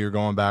when you're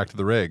going back to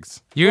the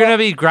rigs? You're gonna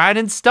be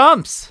grinding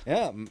stumps.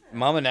 Yeah,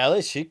 Mama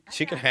Nellie, she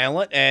can handle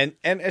it, and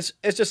it's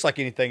just like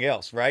anything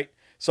else, right?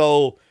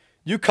 So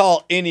you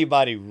call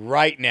anybody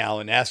right now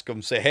and ask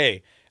them, say,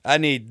 hey, I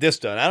need this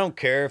done. I don't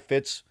care if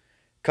it's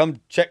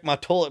come check my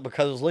toilet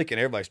because it's leaking.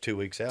 Everybody's 2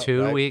 weeks out.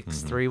 2 right?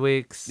 weeks, 3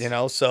 weeks. You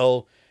know,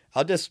 so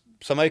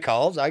somebody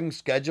calls, I can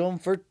schedule them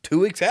for 2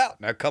 weeks out.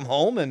 And I come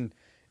home, and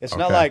it's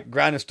not Okay. like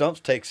grinding stumps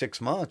take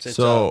 6 months. It's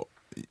So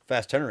a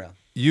fast turnaround.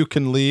 you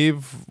can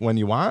leave when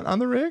you want on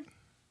the rig,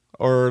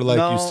 or like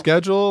No. you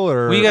schedule,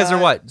 or Well, you guys are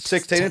what?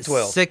 16 and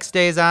 12. 6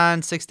 days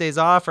on, 6 days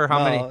off, or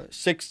how many?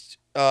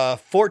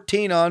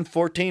 14 on,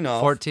 14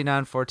 off. 14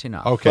 on, 14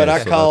 off. Okay.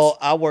 But so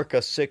I work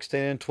a 16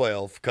 and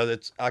 12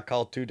 because I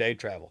call 2-day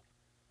travel,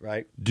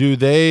 right? do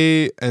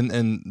they?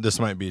 And this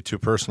might be too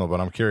personal, but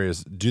I'm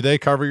curious. Do they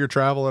cover your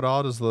travel at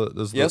all?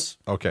 Does Yes.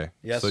 Okay.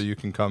 Yes. So you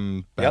can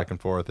come back Yep.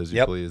 and forth as you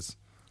Yep. please.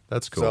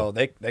 That's cool. So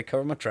they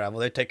cover my travel.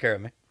 They take care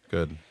of me.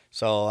 Good.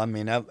 So I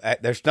mean,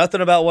 there's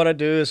nothing about what I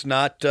do is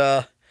not,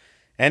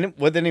 and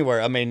with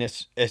anywhere. I mean,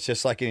 it's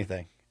just like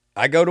anything.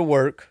 I go to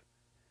work,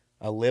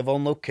 I live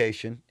on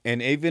location,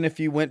 and even if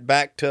you went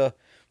back to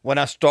when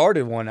I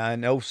started one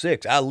in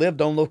 06, I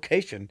lived on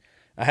location.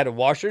 I had a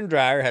washer and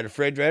dryer, had a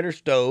refrigerator,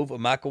 stove, a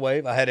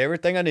microwave. I had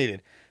everything I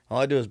needed. All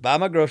I do is buy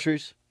my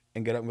groceries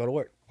and get up and go to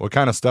work. What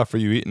kind of stuff are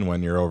you eating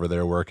when you're over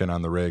there working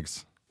on the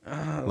rigs?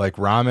 Like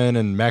ramen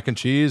and mac and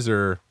cheese,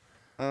 or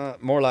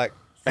More like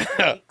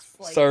Steaks,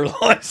 like-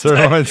 sirloin.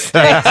 sirloin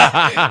steak?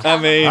 I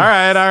mean, All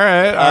right.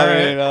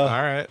 mean, All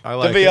right. I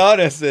like to be it.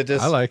 honest,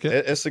 I like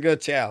it. It's a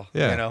good chow.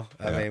 Yeah, You know,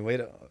 I yeah.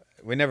 mean,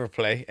 we never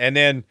play, and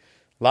then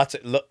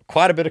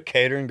quite a bit of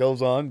catering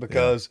goes on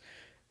because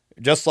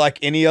just like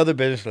any other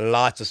business,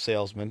 lots of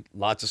salesmen,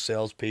 lots of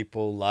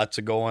salespeople, lots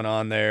of going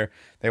on there.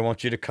 They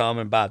want you to come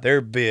and buy their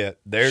bit,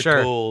 their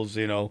Sure. tools.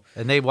 You know,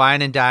 And they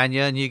wine and dine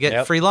you, and you get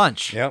Yep. free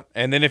lunch. yep.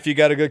 And then if you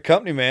got a good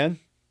company, man,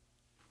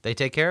 They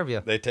take care of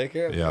you. they take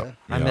care of you. Yep. man.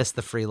 I Yep. miss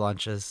the free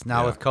lunches.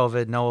 Now Yeah. with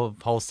COVID, no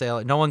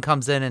wholesale. No one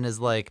comes in and is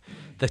like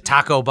the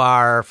taco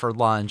bar for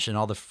lunch and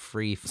all the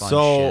free fun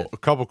So shit. a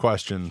couple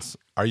questions.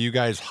 Are you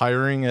guys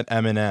hiring at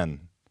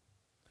M&N?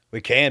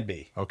 We can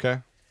be. Okay.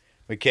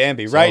 We can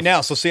be So right if-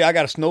 now. So see, I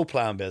got a snow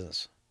plowing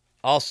business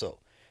also.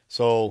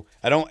 So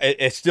I don't.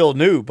 It's still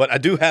new, but I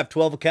do have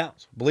 12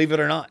 accounts, believe it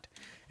or not,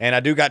 and I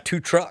do got 2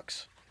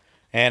 trucks,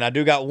 and I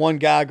do got one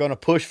guy going to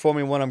push for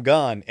me when I'm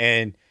gone,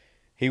 and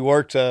he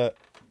worked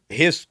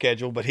his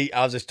schedule, but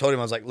I was just told him,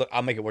 I was like, look,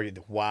 I'll make it work.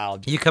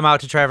 Wild. You come out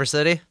to Traverse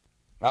City?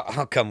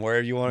 I'll come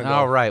wherever you want to go.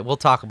 All right, we'll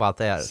talk about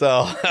that.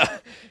 So,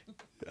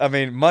 I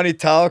mean, money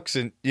talks,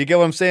 and you get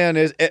what I'm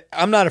saying.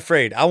 I'm not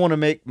afraid. I want to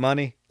make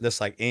money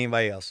just like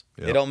anybody else.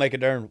 Yep. It don't make a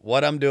darn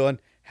what I'm doing,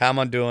 how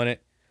I'm doing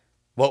it,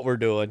 what we're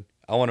doing.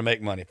 I want to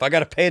make money. If I got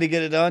to pay to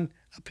get it done,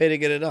 I pay to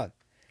get it done.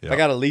 If Yep. I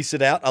got to lease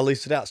it out, I'll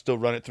lease it out. Still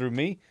run it through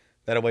me.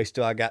 That way,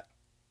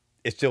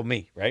 it's still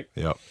me, right?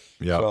 Yep.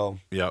 So-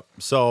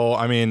 So,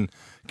 I mean,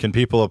 can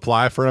people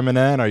apply for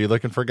M&N? Are you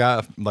looking for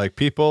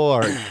people,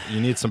 or you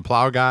need some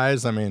plow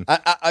guys? I mean,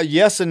 I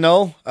yes and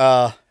no.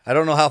 I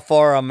don't know how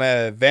far I'm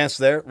advanced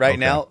there right Okay.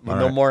 now. All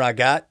No right. more than I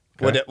got.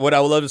 Okay. Would I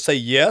would love to say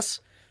yes,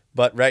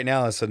 but right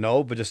now it's a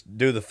no. But just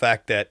due to the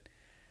fact that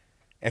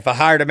if I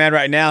hired a man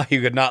right now, he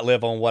could not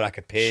live on what I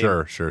could pay.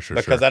 him Sure.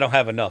 Because I don't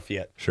have enough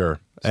yet. Sure.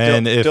 Still,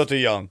 And if still too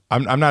young.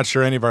 I'm not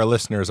sure any of our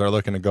listeners are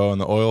looking to go in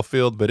the oil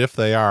field, but if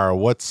they are,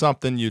 what's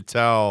something you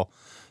tell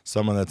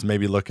someone that's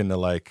maybe looking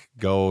to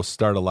go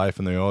start a life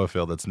in the oil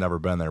field that's never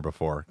been there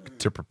before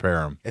to prepare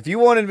them? If you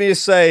wanted me to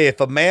say,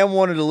 if a man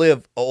wanted to live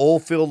an oil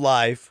field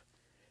life,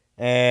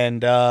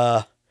 and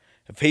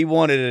if he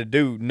wanted to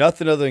do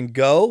nothing other than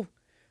go,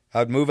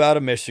 I'd move out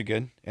of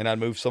Michigan and I'd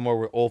move somewhere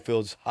where oil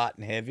field's hot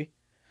and heavy.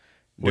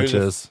 Which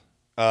is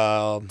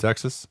Um,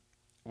 Texas?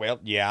 Well,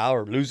 yeah,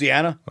 or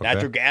Louisiana. Okay.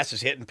 Natural gas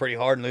is hitting pretty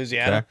hard in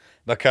Louisiana Okay.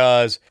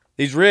 because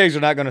these rigs are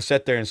not going to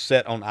sit there and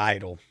sit on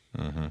idle.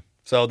 Mm-hmm.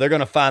 So they're going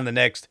to find the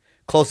next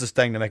closest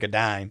thing to make a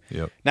dime.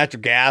 Yep.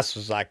 Natural gas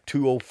was like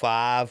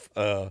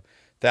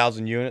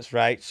 205,000 units,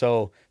 right?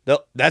 So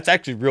that's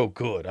actually real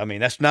good. I mean,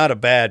 that's not a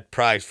bad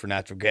price for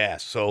natural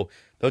gas. So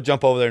they'll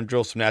jump over there and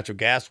drill some natural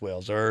gas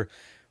wells or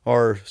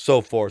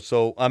so forth.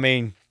 So, I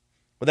mean,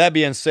 with that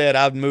being said,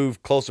 I've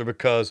moved closer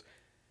because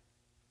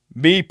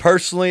me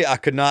personally, I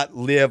could not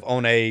live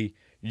on a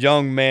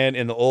young man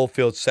in the oil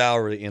field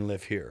salary and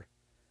live here.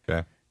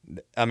 Okay.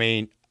 I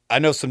mean, I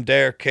know some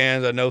Derrick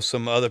Cans. I know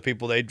some other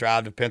people, they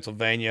drive to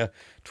Pennsylvania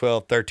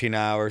 12, 13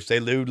 hours. They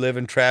live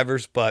in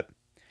Traverse. But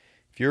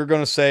if you're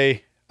going to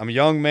say, I'm a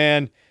young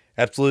man,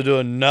 absolutely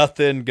doing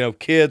nothing, no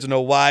kids,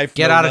 no wife.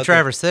 Get no out of nothing.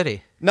 Traverse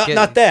City. Not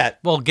Get- that.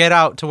 Well, get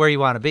out to where you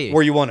want to be.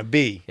 Where you want to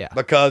be. Yeah.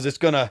 Because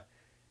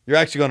you're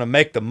actually going to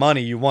make the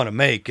money you want to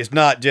make. It's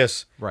not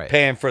just Right.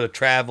 paying for the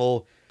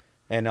travel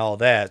and all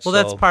that. Well,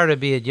 that's part of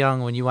being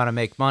young when you want to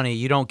make money.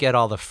 You don't get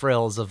all the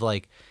frills of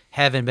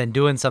having been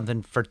doing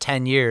something for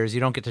 10 years. You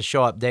don't get to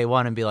show up day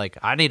one and be like,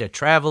 I need a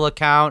travel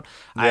account.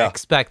 I Yeah.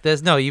 expect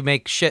this. No, you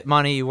make shit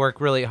money. You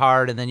work really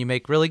hard and then you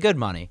make really good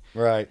money.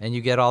 Right. And you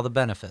get all the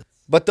benefits.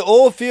 But the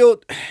oil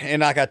field,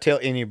 and like I tell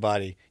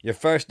anybody, your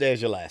first day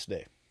is your last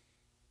day.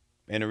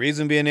 And the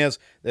reason being is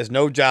there's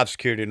no job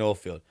security in the oil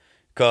field.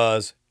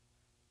 Because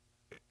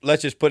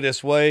let's just put it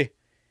this way,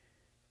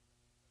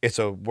 it's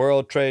a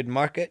world trade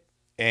market,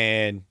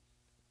 and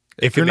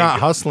If you're not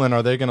hustling,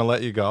 are they going to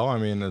let you go? I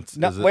mean, is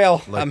it I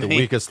the mean-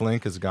 weakest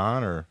link is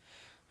gone, or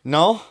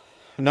No.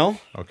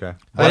 okay?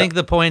 I think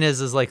the point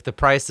is like the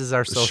prices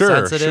are so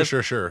Sure, sensitive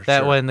sure, that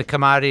sure. when the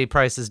commodity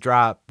prices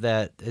drop,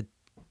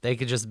 they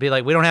could just be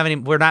like,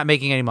 we're not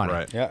making any money.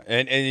 Right. Yeah,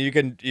 and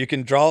you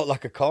can draw it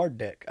like a card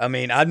deck. I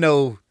mean, I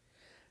know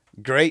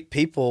great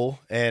people,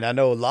 and I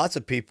know lots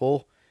of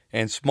people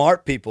and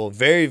smart people,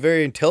 very,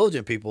 very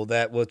intelligent people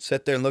that would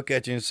sit there and look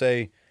at you and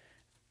say,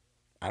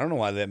 I don't know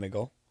why they let me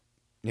go.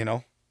 You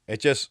know, it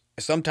just,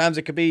 sometimes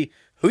it could be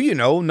who you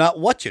know, not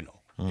what you know.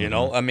 You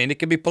know, I mean, it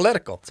could be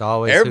political. It's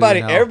always who you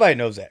know. Everybody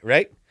knows that,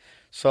 right?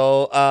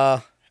 So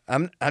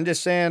I'm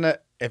just saying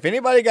that if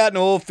anybody got in the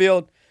oil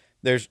field,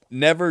 there's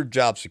never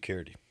job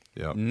security.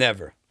 Yep.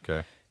 Never.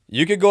 Okay.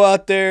 You could go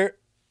out there,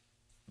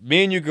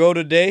 me and you go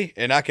today,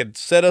 and I could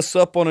set us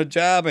up on a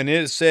job, and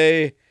it'd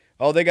say,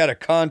 oh, they got a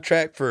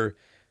contract for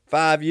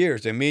 5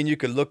 years, and me and you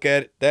could look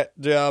at that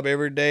job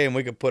every day, and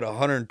we could put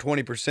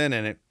 120% in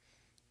it,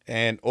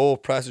 and oil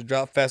prices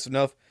drop fast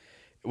enough.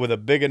 With a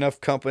big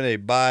enough company, they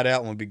buy it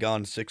out and we'll be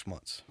gone in 6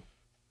 months.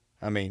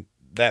 I mean,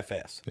 that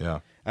fast. Yeah.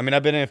 I mean,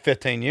 I've been in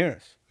 15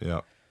 years,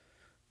 Yeah.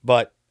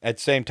 but at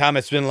the same time,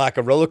 it's been like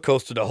a roller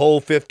coaster the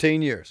whole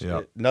 15 years.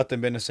 Yep.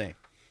 Nothing been the same.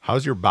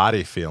 How's your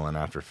body feeling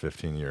after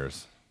 15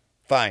 years?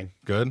 Fine,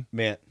 Good.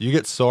 man. You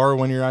get sore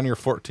when you're on your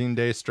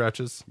 14-day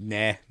stretches?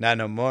 Nah, not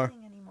no more.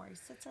 Anymore. He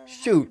sits at a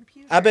Shoot,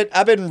 computer.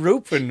 I've been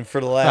roofing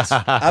for the last.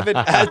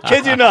 I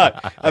kid you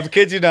not. I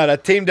kid you not. I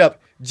teamed up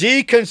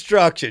G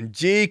Construction,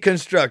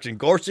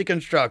 Gorsey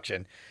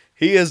Construction.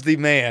 He is the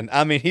man.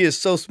 I mean, he is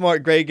so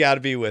smart, great guy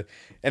to be with.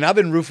 And I've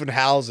been roofing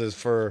houses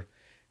for.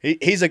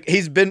 He's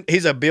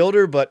a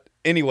builder, but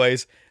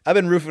anyways, I've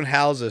been roofing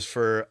houses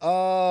for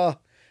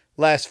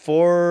last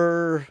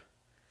 4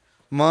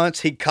 months.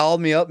 He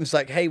called me up and it's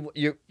like, hey,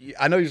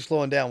 I know you're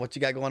slowing down. What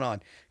you got going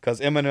on? Because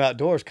M&M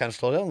Outdoors kind of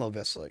slowed down a little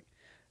bit. So like,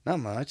 not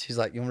much. He's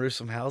like, you want to roof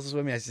some houses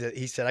with me?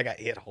 He said, I got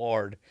hit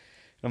hard.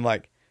 And I'm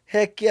like,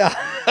 heck yeah.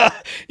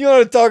 You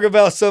want to talk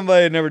about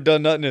somebody that never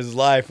done nothing in his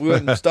life? We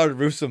went and started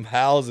roof some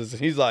houses.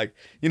 And he's like,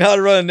 you know how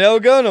to run a nail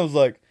gun? I was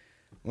like,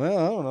 well,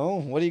 I don't know.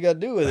 What do you got to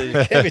do with it?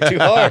 It can't be too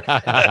hard.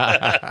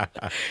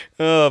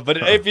 But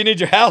if you need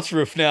your house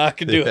roof now, I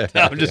can do it.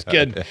 No, I'm just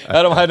kidding.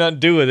 I don't have nothing to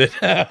do with it.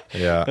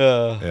 Yeah.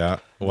 Uh, Yeah.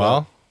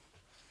 Well,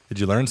 did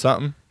you learn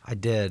something? I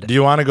did. Do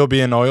you want to go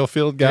be an oil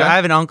field Dude, guy? I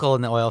have an uncle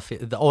in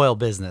the oil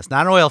business,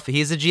 not an oil field.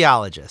 He's a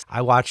geologist.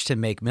 I watched him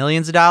make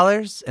millions of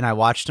dollars, and I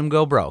watched him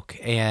go broke.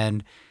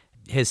 And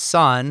his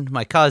son,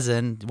 my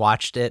cousin,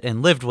 watched it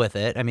and lived with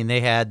it. I mean,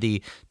 they had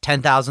the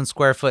 10,000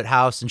 square foot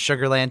house in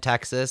Sugar Land,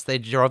 Texas. They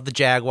drove the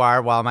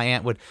Jaguar while my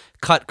aunt would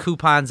cut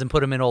coupons and put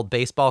them in old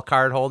baseball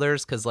card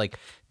holders because, like,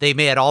 they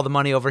made all the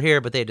money over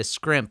here, but they had to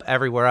scrimp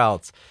everywhere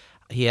else.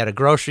 He had a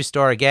grocery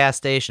store, a gas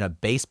station, a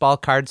baseball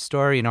card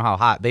store. You know how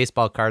hot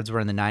baseball cards were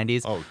in the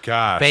 90s? Oh,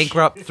 gosh.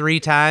 Bankrupt 3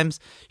 times.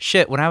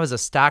 Shit, when I was a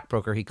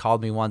stockbroker, he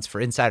called me once for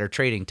insider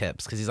trading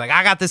tips because he's like,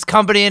 I got this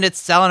company and it's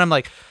selling. I'm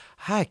like,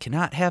 I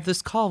cannot have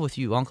this call with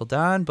you, Uncle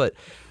Don. But,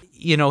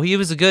 you know, he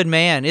was a good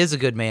man, is a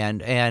good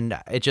man. And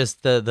it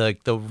just, the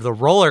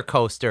roller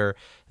coaster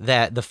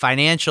that the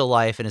financial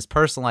life and his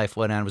personal life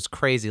went on was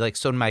crazy. Like,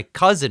 so my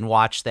cousin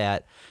watched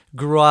that,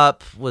 grew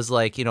up, was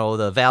like, you know,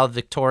 the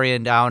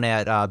valedictorian down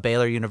at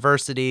Baylor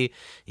University,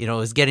 you know,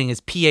 is getting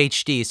his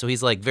PhD. So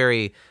he's like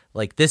very,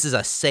 like, this is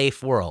a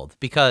safe world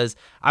because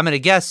I'm going to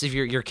guess if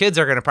your kids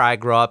are going to probably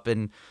grow up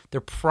and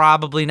they're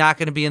probably not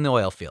going to be in the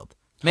oil field.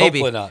 Maybe.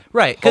 Hopefully not.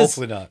 Right. 'Cause,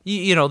 Hopefully not.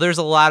 You know, there's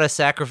a lot of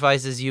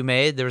sacrifices you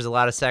made. There was a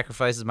lot of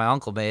sacrifices my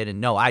uncle made. And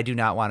no, I do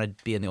not want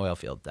to be in the oil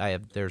field. I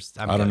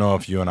don't know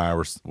if you and I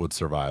would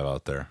survive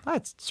out there.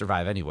 I'd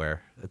survive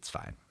anywhere. It's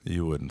fine.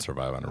 You wouldn't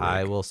survive on a rig.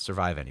 I will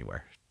survive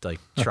anywhere. Like,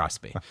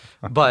 trust me.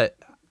 But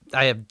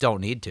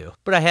don't need to.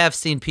 But I have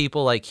seen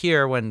people like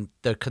here when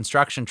the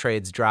construction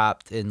trades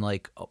dropped in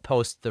like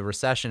post the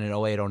recession in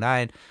 08,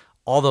 09,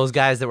 all those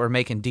guys that were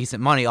making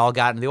decent money all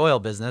got into the oil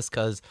business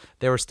because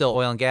there were still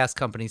oil and gas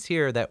companies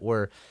here that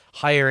were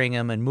hiring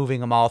them and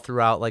moving them all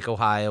throughout like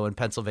Ohio and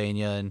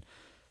Pennsylvania. And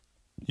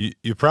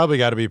you probably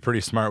got to be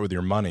pretty smart with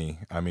your money.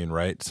 I mean,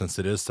 right? Since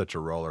it is such a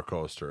roller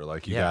coaster,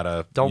 like you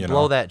gotta don't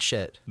blow that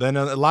shit. Then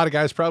a lot of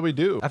guys probably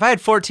do. If I had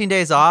 14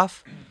 days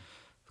off,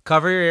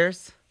 cover your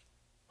ears,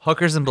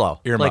 hookers and blow,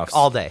 Earmuffs like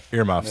all day.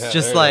 Earmuffs. Yeah,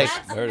 Just there it like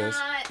is. There it is.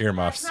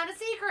 Earmuffs. That's not a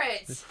secret.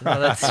 no,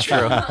 that's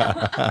true.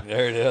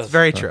 There it is.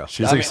 Very true.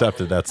 She's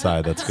accepted that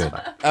side. That's good.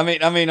 I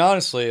mean,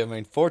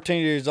 honestly,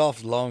 14 years off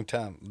is a long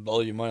time.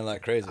 Blow your money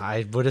like crazy.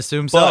 I would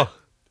assume so. But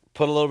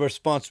put a little bit of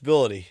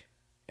responsibility,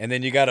 and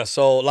then you got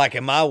to like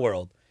in my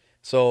world.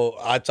 So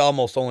it's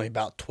almost only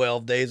about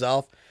 12 days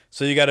off.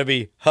 So you got to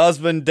be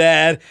husband,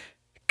 dad,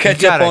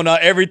 catch up on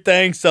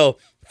everything. So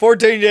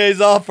 14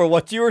 days off for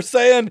what you were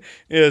saying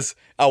is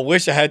I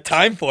wish I had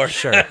time for it.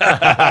 Sure. Well,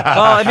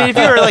 I mean, if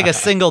you were like a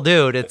single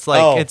dude, it's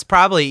like it's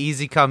probably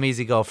easy come,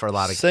 easy go for a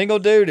lot of Single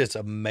dude, it's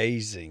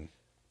amazing.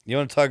 You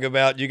want to talk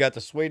about you got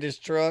the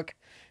sweetest truck,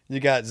 You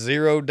got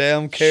zero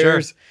damn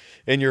cares.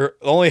 And your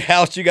only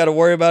house you got to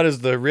worry about is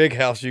the rig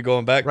house you're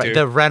going back Right, to.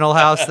 the rental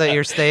house that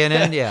you're staying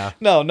in. Yeah.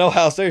 No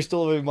house there. You're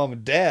still living with mom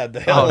and dad.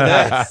 The hell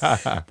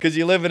because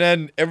you're living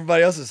in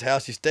everybody else's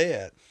house you stay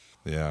at.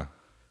 Yeah.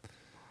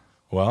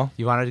 Well,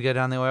 You wanted to get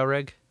on the oil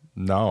rig?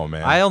 no,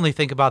 man. I only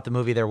think about the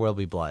movie There Will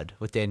Be Blood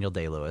with Daniel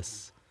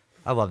Day-Lewis.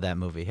 I love that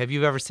movie. Have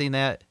you ever seen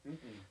that?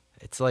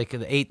 It's like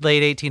in the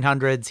late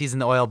 1800s. He's in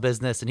the oil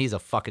business, and he's a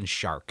fucking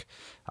shark.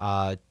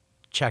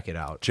 Check it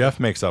out. Jeff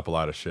makes up a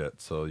lot of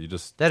shit, so you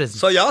just That is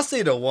So y'all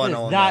see the one That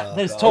is on not-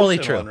 that is the totally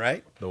ocean true. one,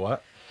 right? the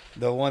what?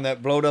 The one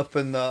that blowed up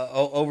in the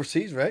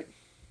overseas, right?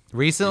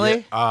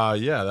 recently.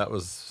 Yeah, that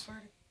was.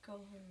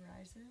 Vertical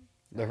Horizon.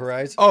 The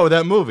Horizon. Oh,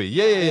 that movie.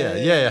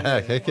 Yeah.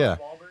 Heck yeah.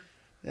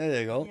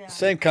 There you go. Yeah.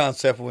 Same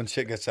concept when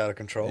shit gets out of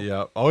control.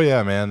 Yeah. Oh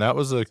yeah, man. That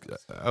was a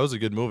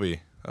good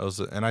movie.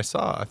 And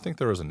I think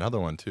there was another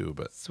one too,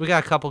 but So we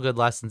got a couple good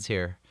lessons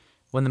here.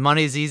 When the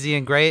money's easy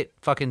and great,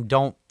 fucking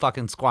don't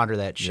fucking squander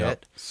that shit.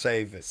 Yep.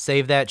 Save it.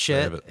 Save that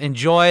shit. Save it.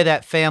 Enjoy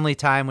that family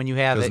time when you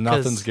have because it.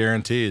 nothing's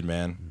guaranteed,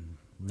 man.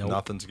 Nope.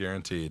 Nothing's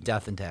guaranteed.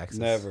 Death and taxes.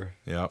 Never.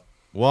 Yep.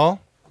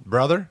 Well,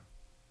 brother,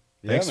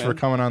 thanks Yeah, for man.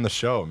 coming on the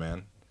show,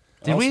 man.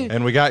 Did we?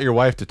 And we got your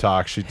wife to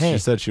talk. She Hey.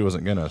 said she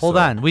wasn't gonna. Hold so-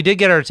 on. We did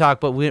get her to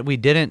talk, but we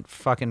didn't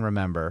fucking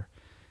remember.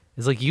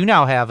 It's like you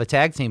now have a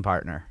tag team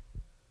partner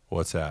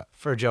What's that?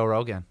 for Joe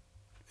Rogan.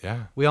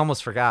 Yeah, We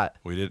almost forgot.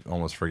 we did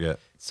almost forget.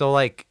 So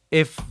like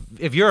if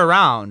you're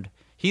around,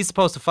 he's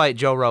supposed to fight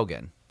Joe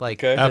Rogan. Like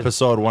Okay.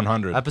 Episode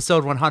 100.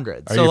 episode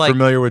 100. Are so you like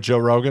familiar with Joe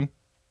Rogan?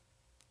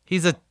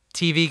 he's a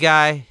TV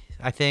guy,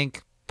 I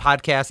think,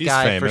 podcast He's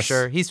guy for famous.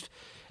 sure. He's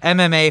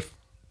MMA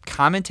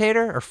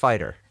commentator or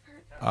fighter.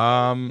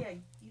 Yeah, you know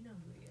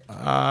who he is.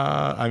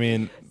 I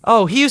mean,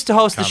 Oh, he used to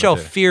host the show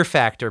Commentator. Fear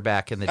Factor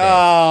back in the day.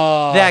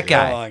 Oh, that come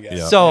guy. on, guys.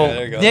 Yeah. So Yeah,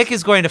 there you go. Nick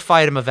is going to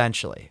fight him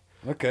eventually.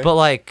 Okay. But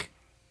like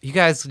you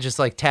guys just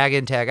like tag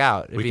in, tag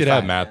out. It'd we be could fine.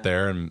 have Matt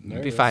there, and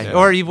It'd be fine. yeah.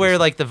 Or you wear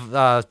like the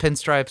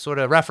pinstripes, what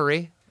a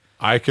referee.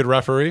 I could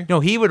referee. No,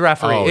 he would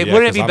referee. Oh, yeah,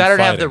 Wouldn't it 'cause be I'm better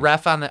to have the fighting.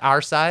 ref on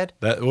our side?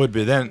 That would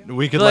be. Then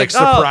we could Be like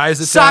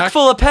surprise oh, attack. sock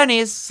full of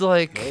pennies.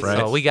 Like Right.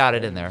 so we got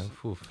it in there.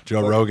 Oof.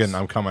 Joe Rogan,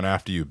 I'm coming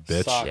after you,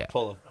 bitch. sock Yeah.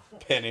 full of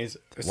pennies.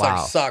 It's Wow.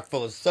 like a sock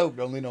full of soap.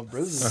 Don't leave no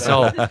bruises.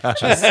 So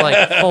just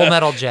like Full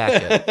Metal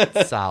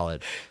Jacket.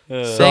 Solid.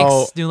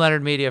 Thanks, New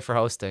Leonard Media, for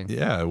hosting.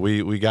 Yeah,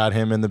 we got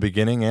him in the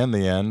beginning and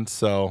the end.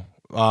 So,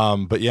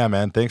 but yeah,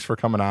 man, thanks for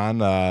coming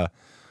on.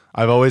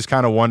 I've always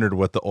kind of wondered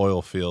what the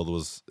oil field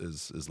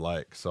is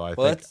like. So I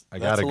Well, think that's- I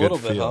got that's a a good little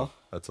bit, feel. huh?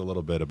 That's a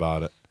little bit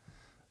about it.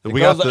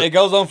 It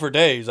goes on for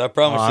days. I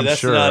promise you. I'm That's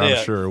sure. not I'm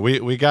it. sure.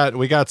 We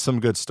got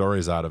some good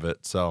stories out of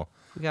it. So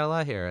We got a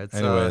lot here. It's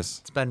Anyways.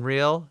 it's been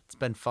real. It's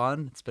been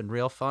fun. It's been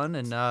real fun,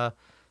 and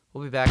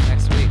we'll be back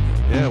next week.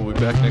 yeah, we'll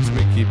be back next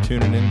week. Keep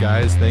tuning in,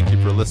 guys. Thank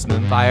you for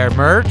listening. Buy our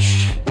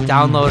merch.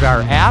 Download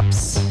our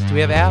apps. Do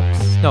we have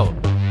apps? No.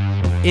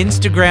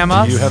 Instagram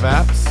us. Do you have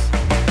apps?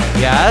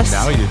 Yes.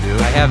 Now you do.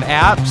 I have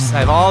apps. I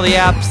have all the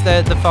apps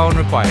that the phone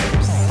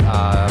requires.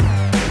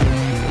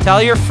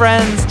 Tell your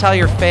friends. Tell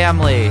your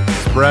family.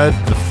 Spread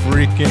the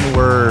freaking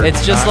word.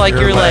 It's just not like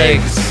your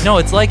legs. No,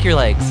 it's like your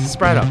legs.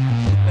 Spread them.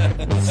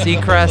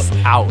 Seacrest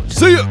out.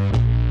 See ya.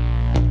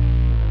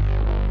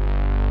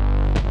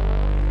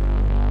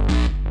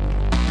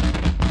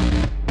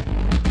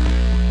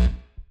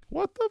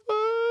 What the fuck?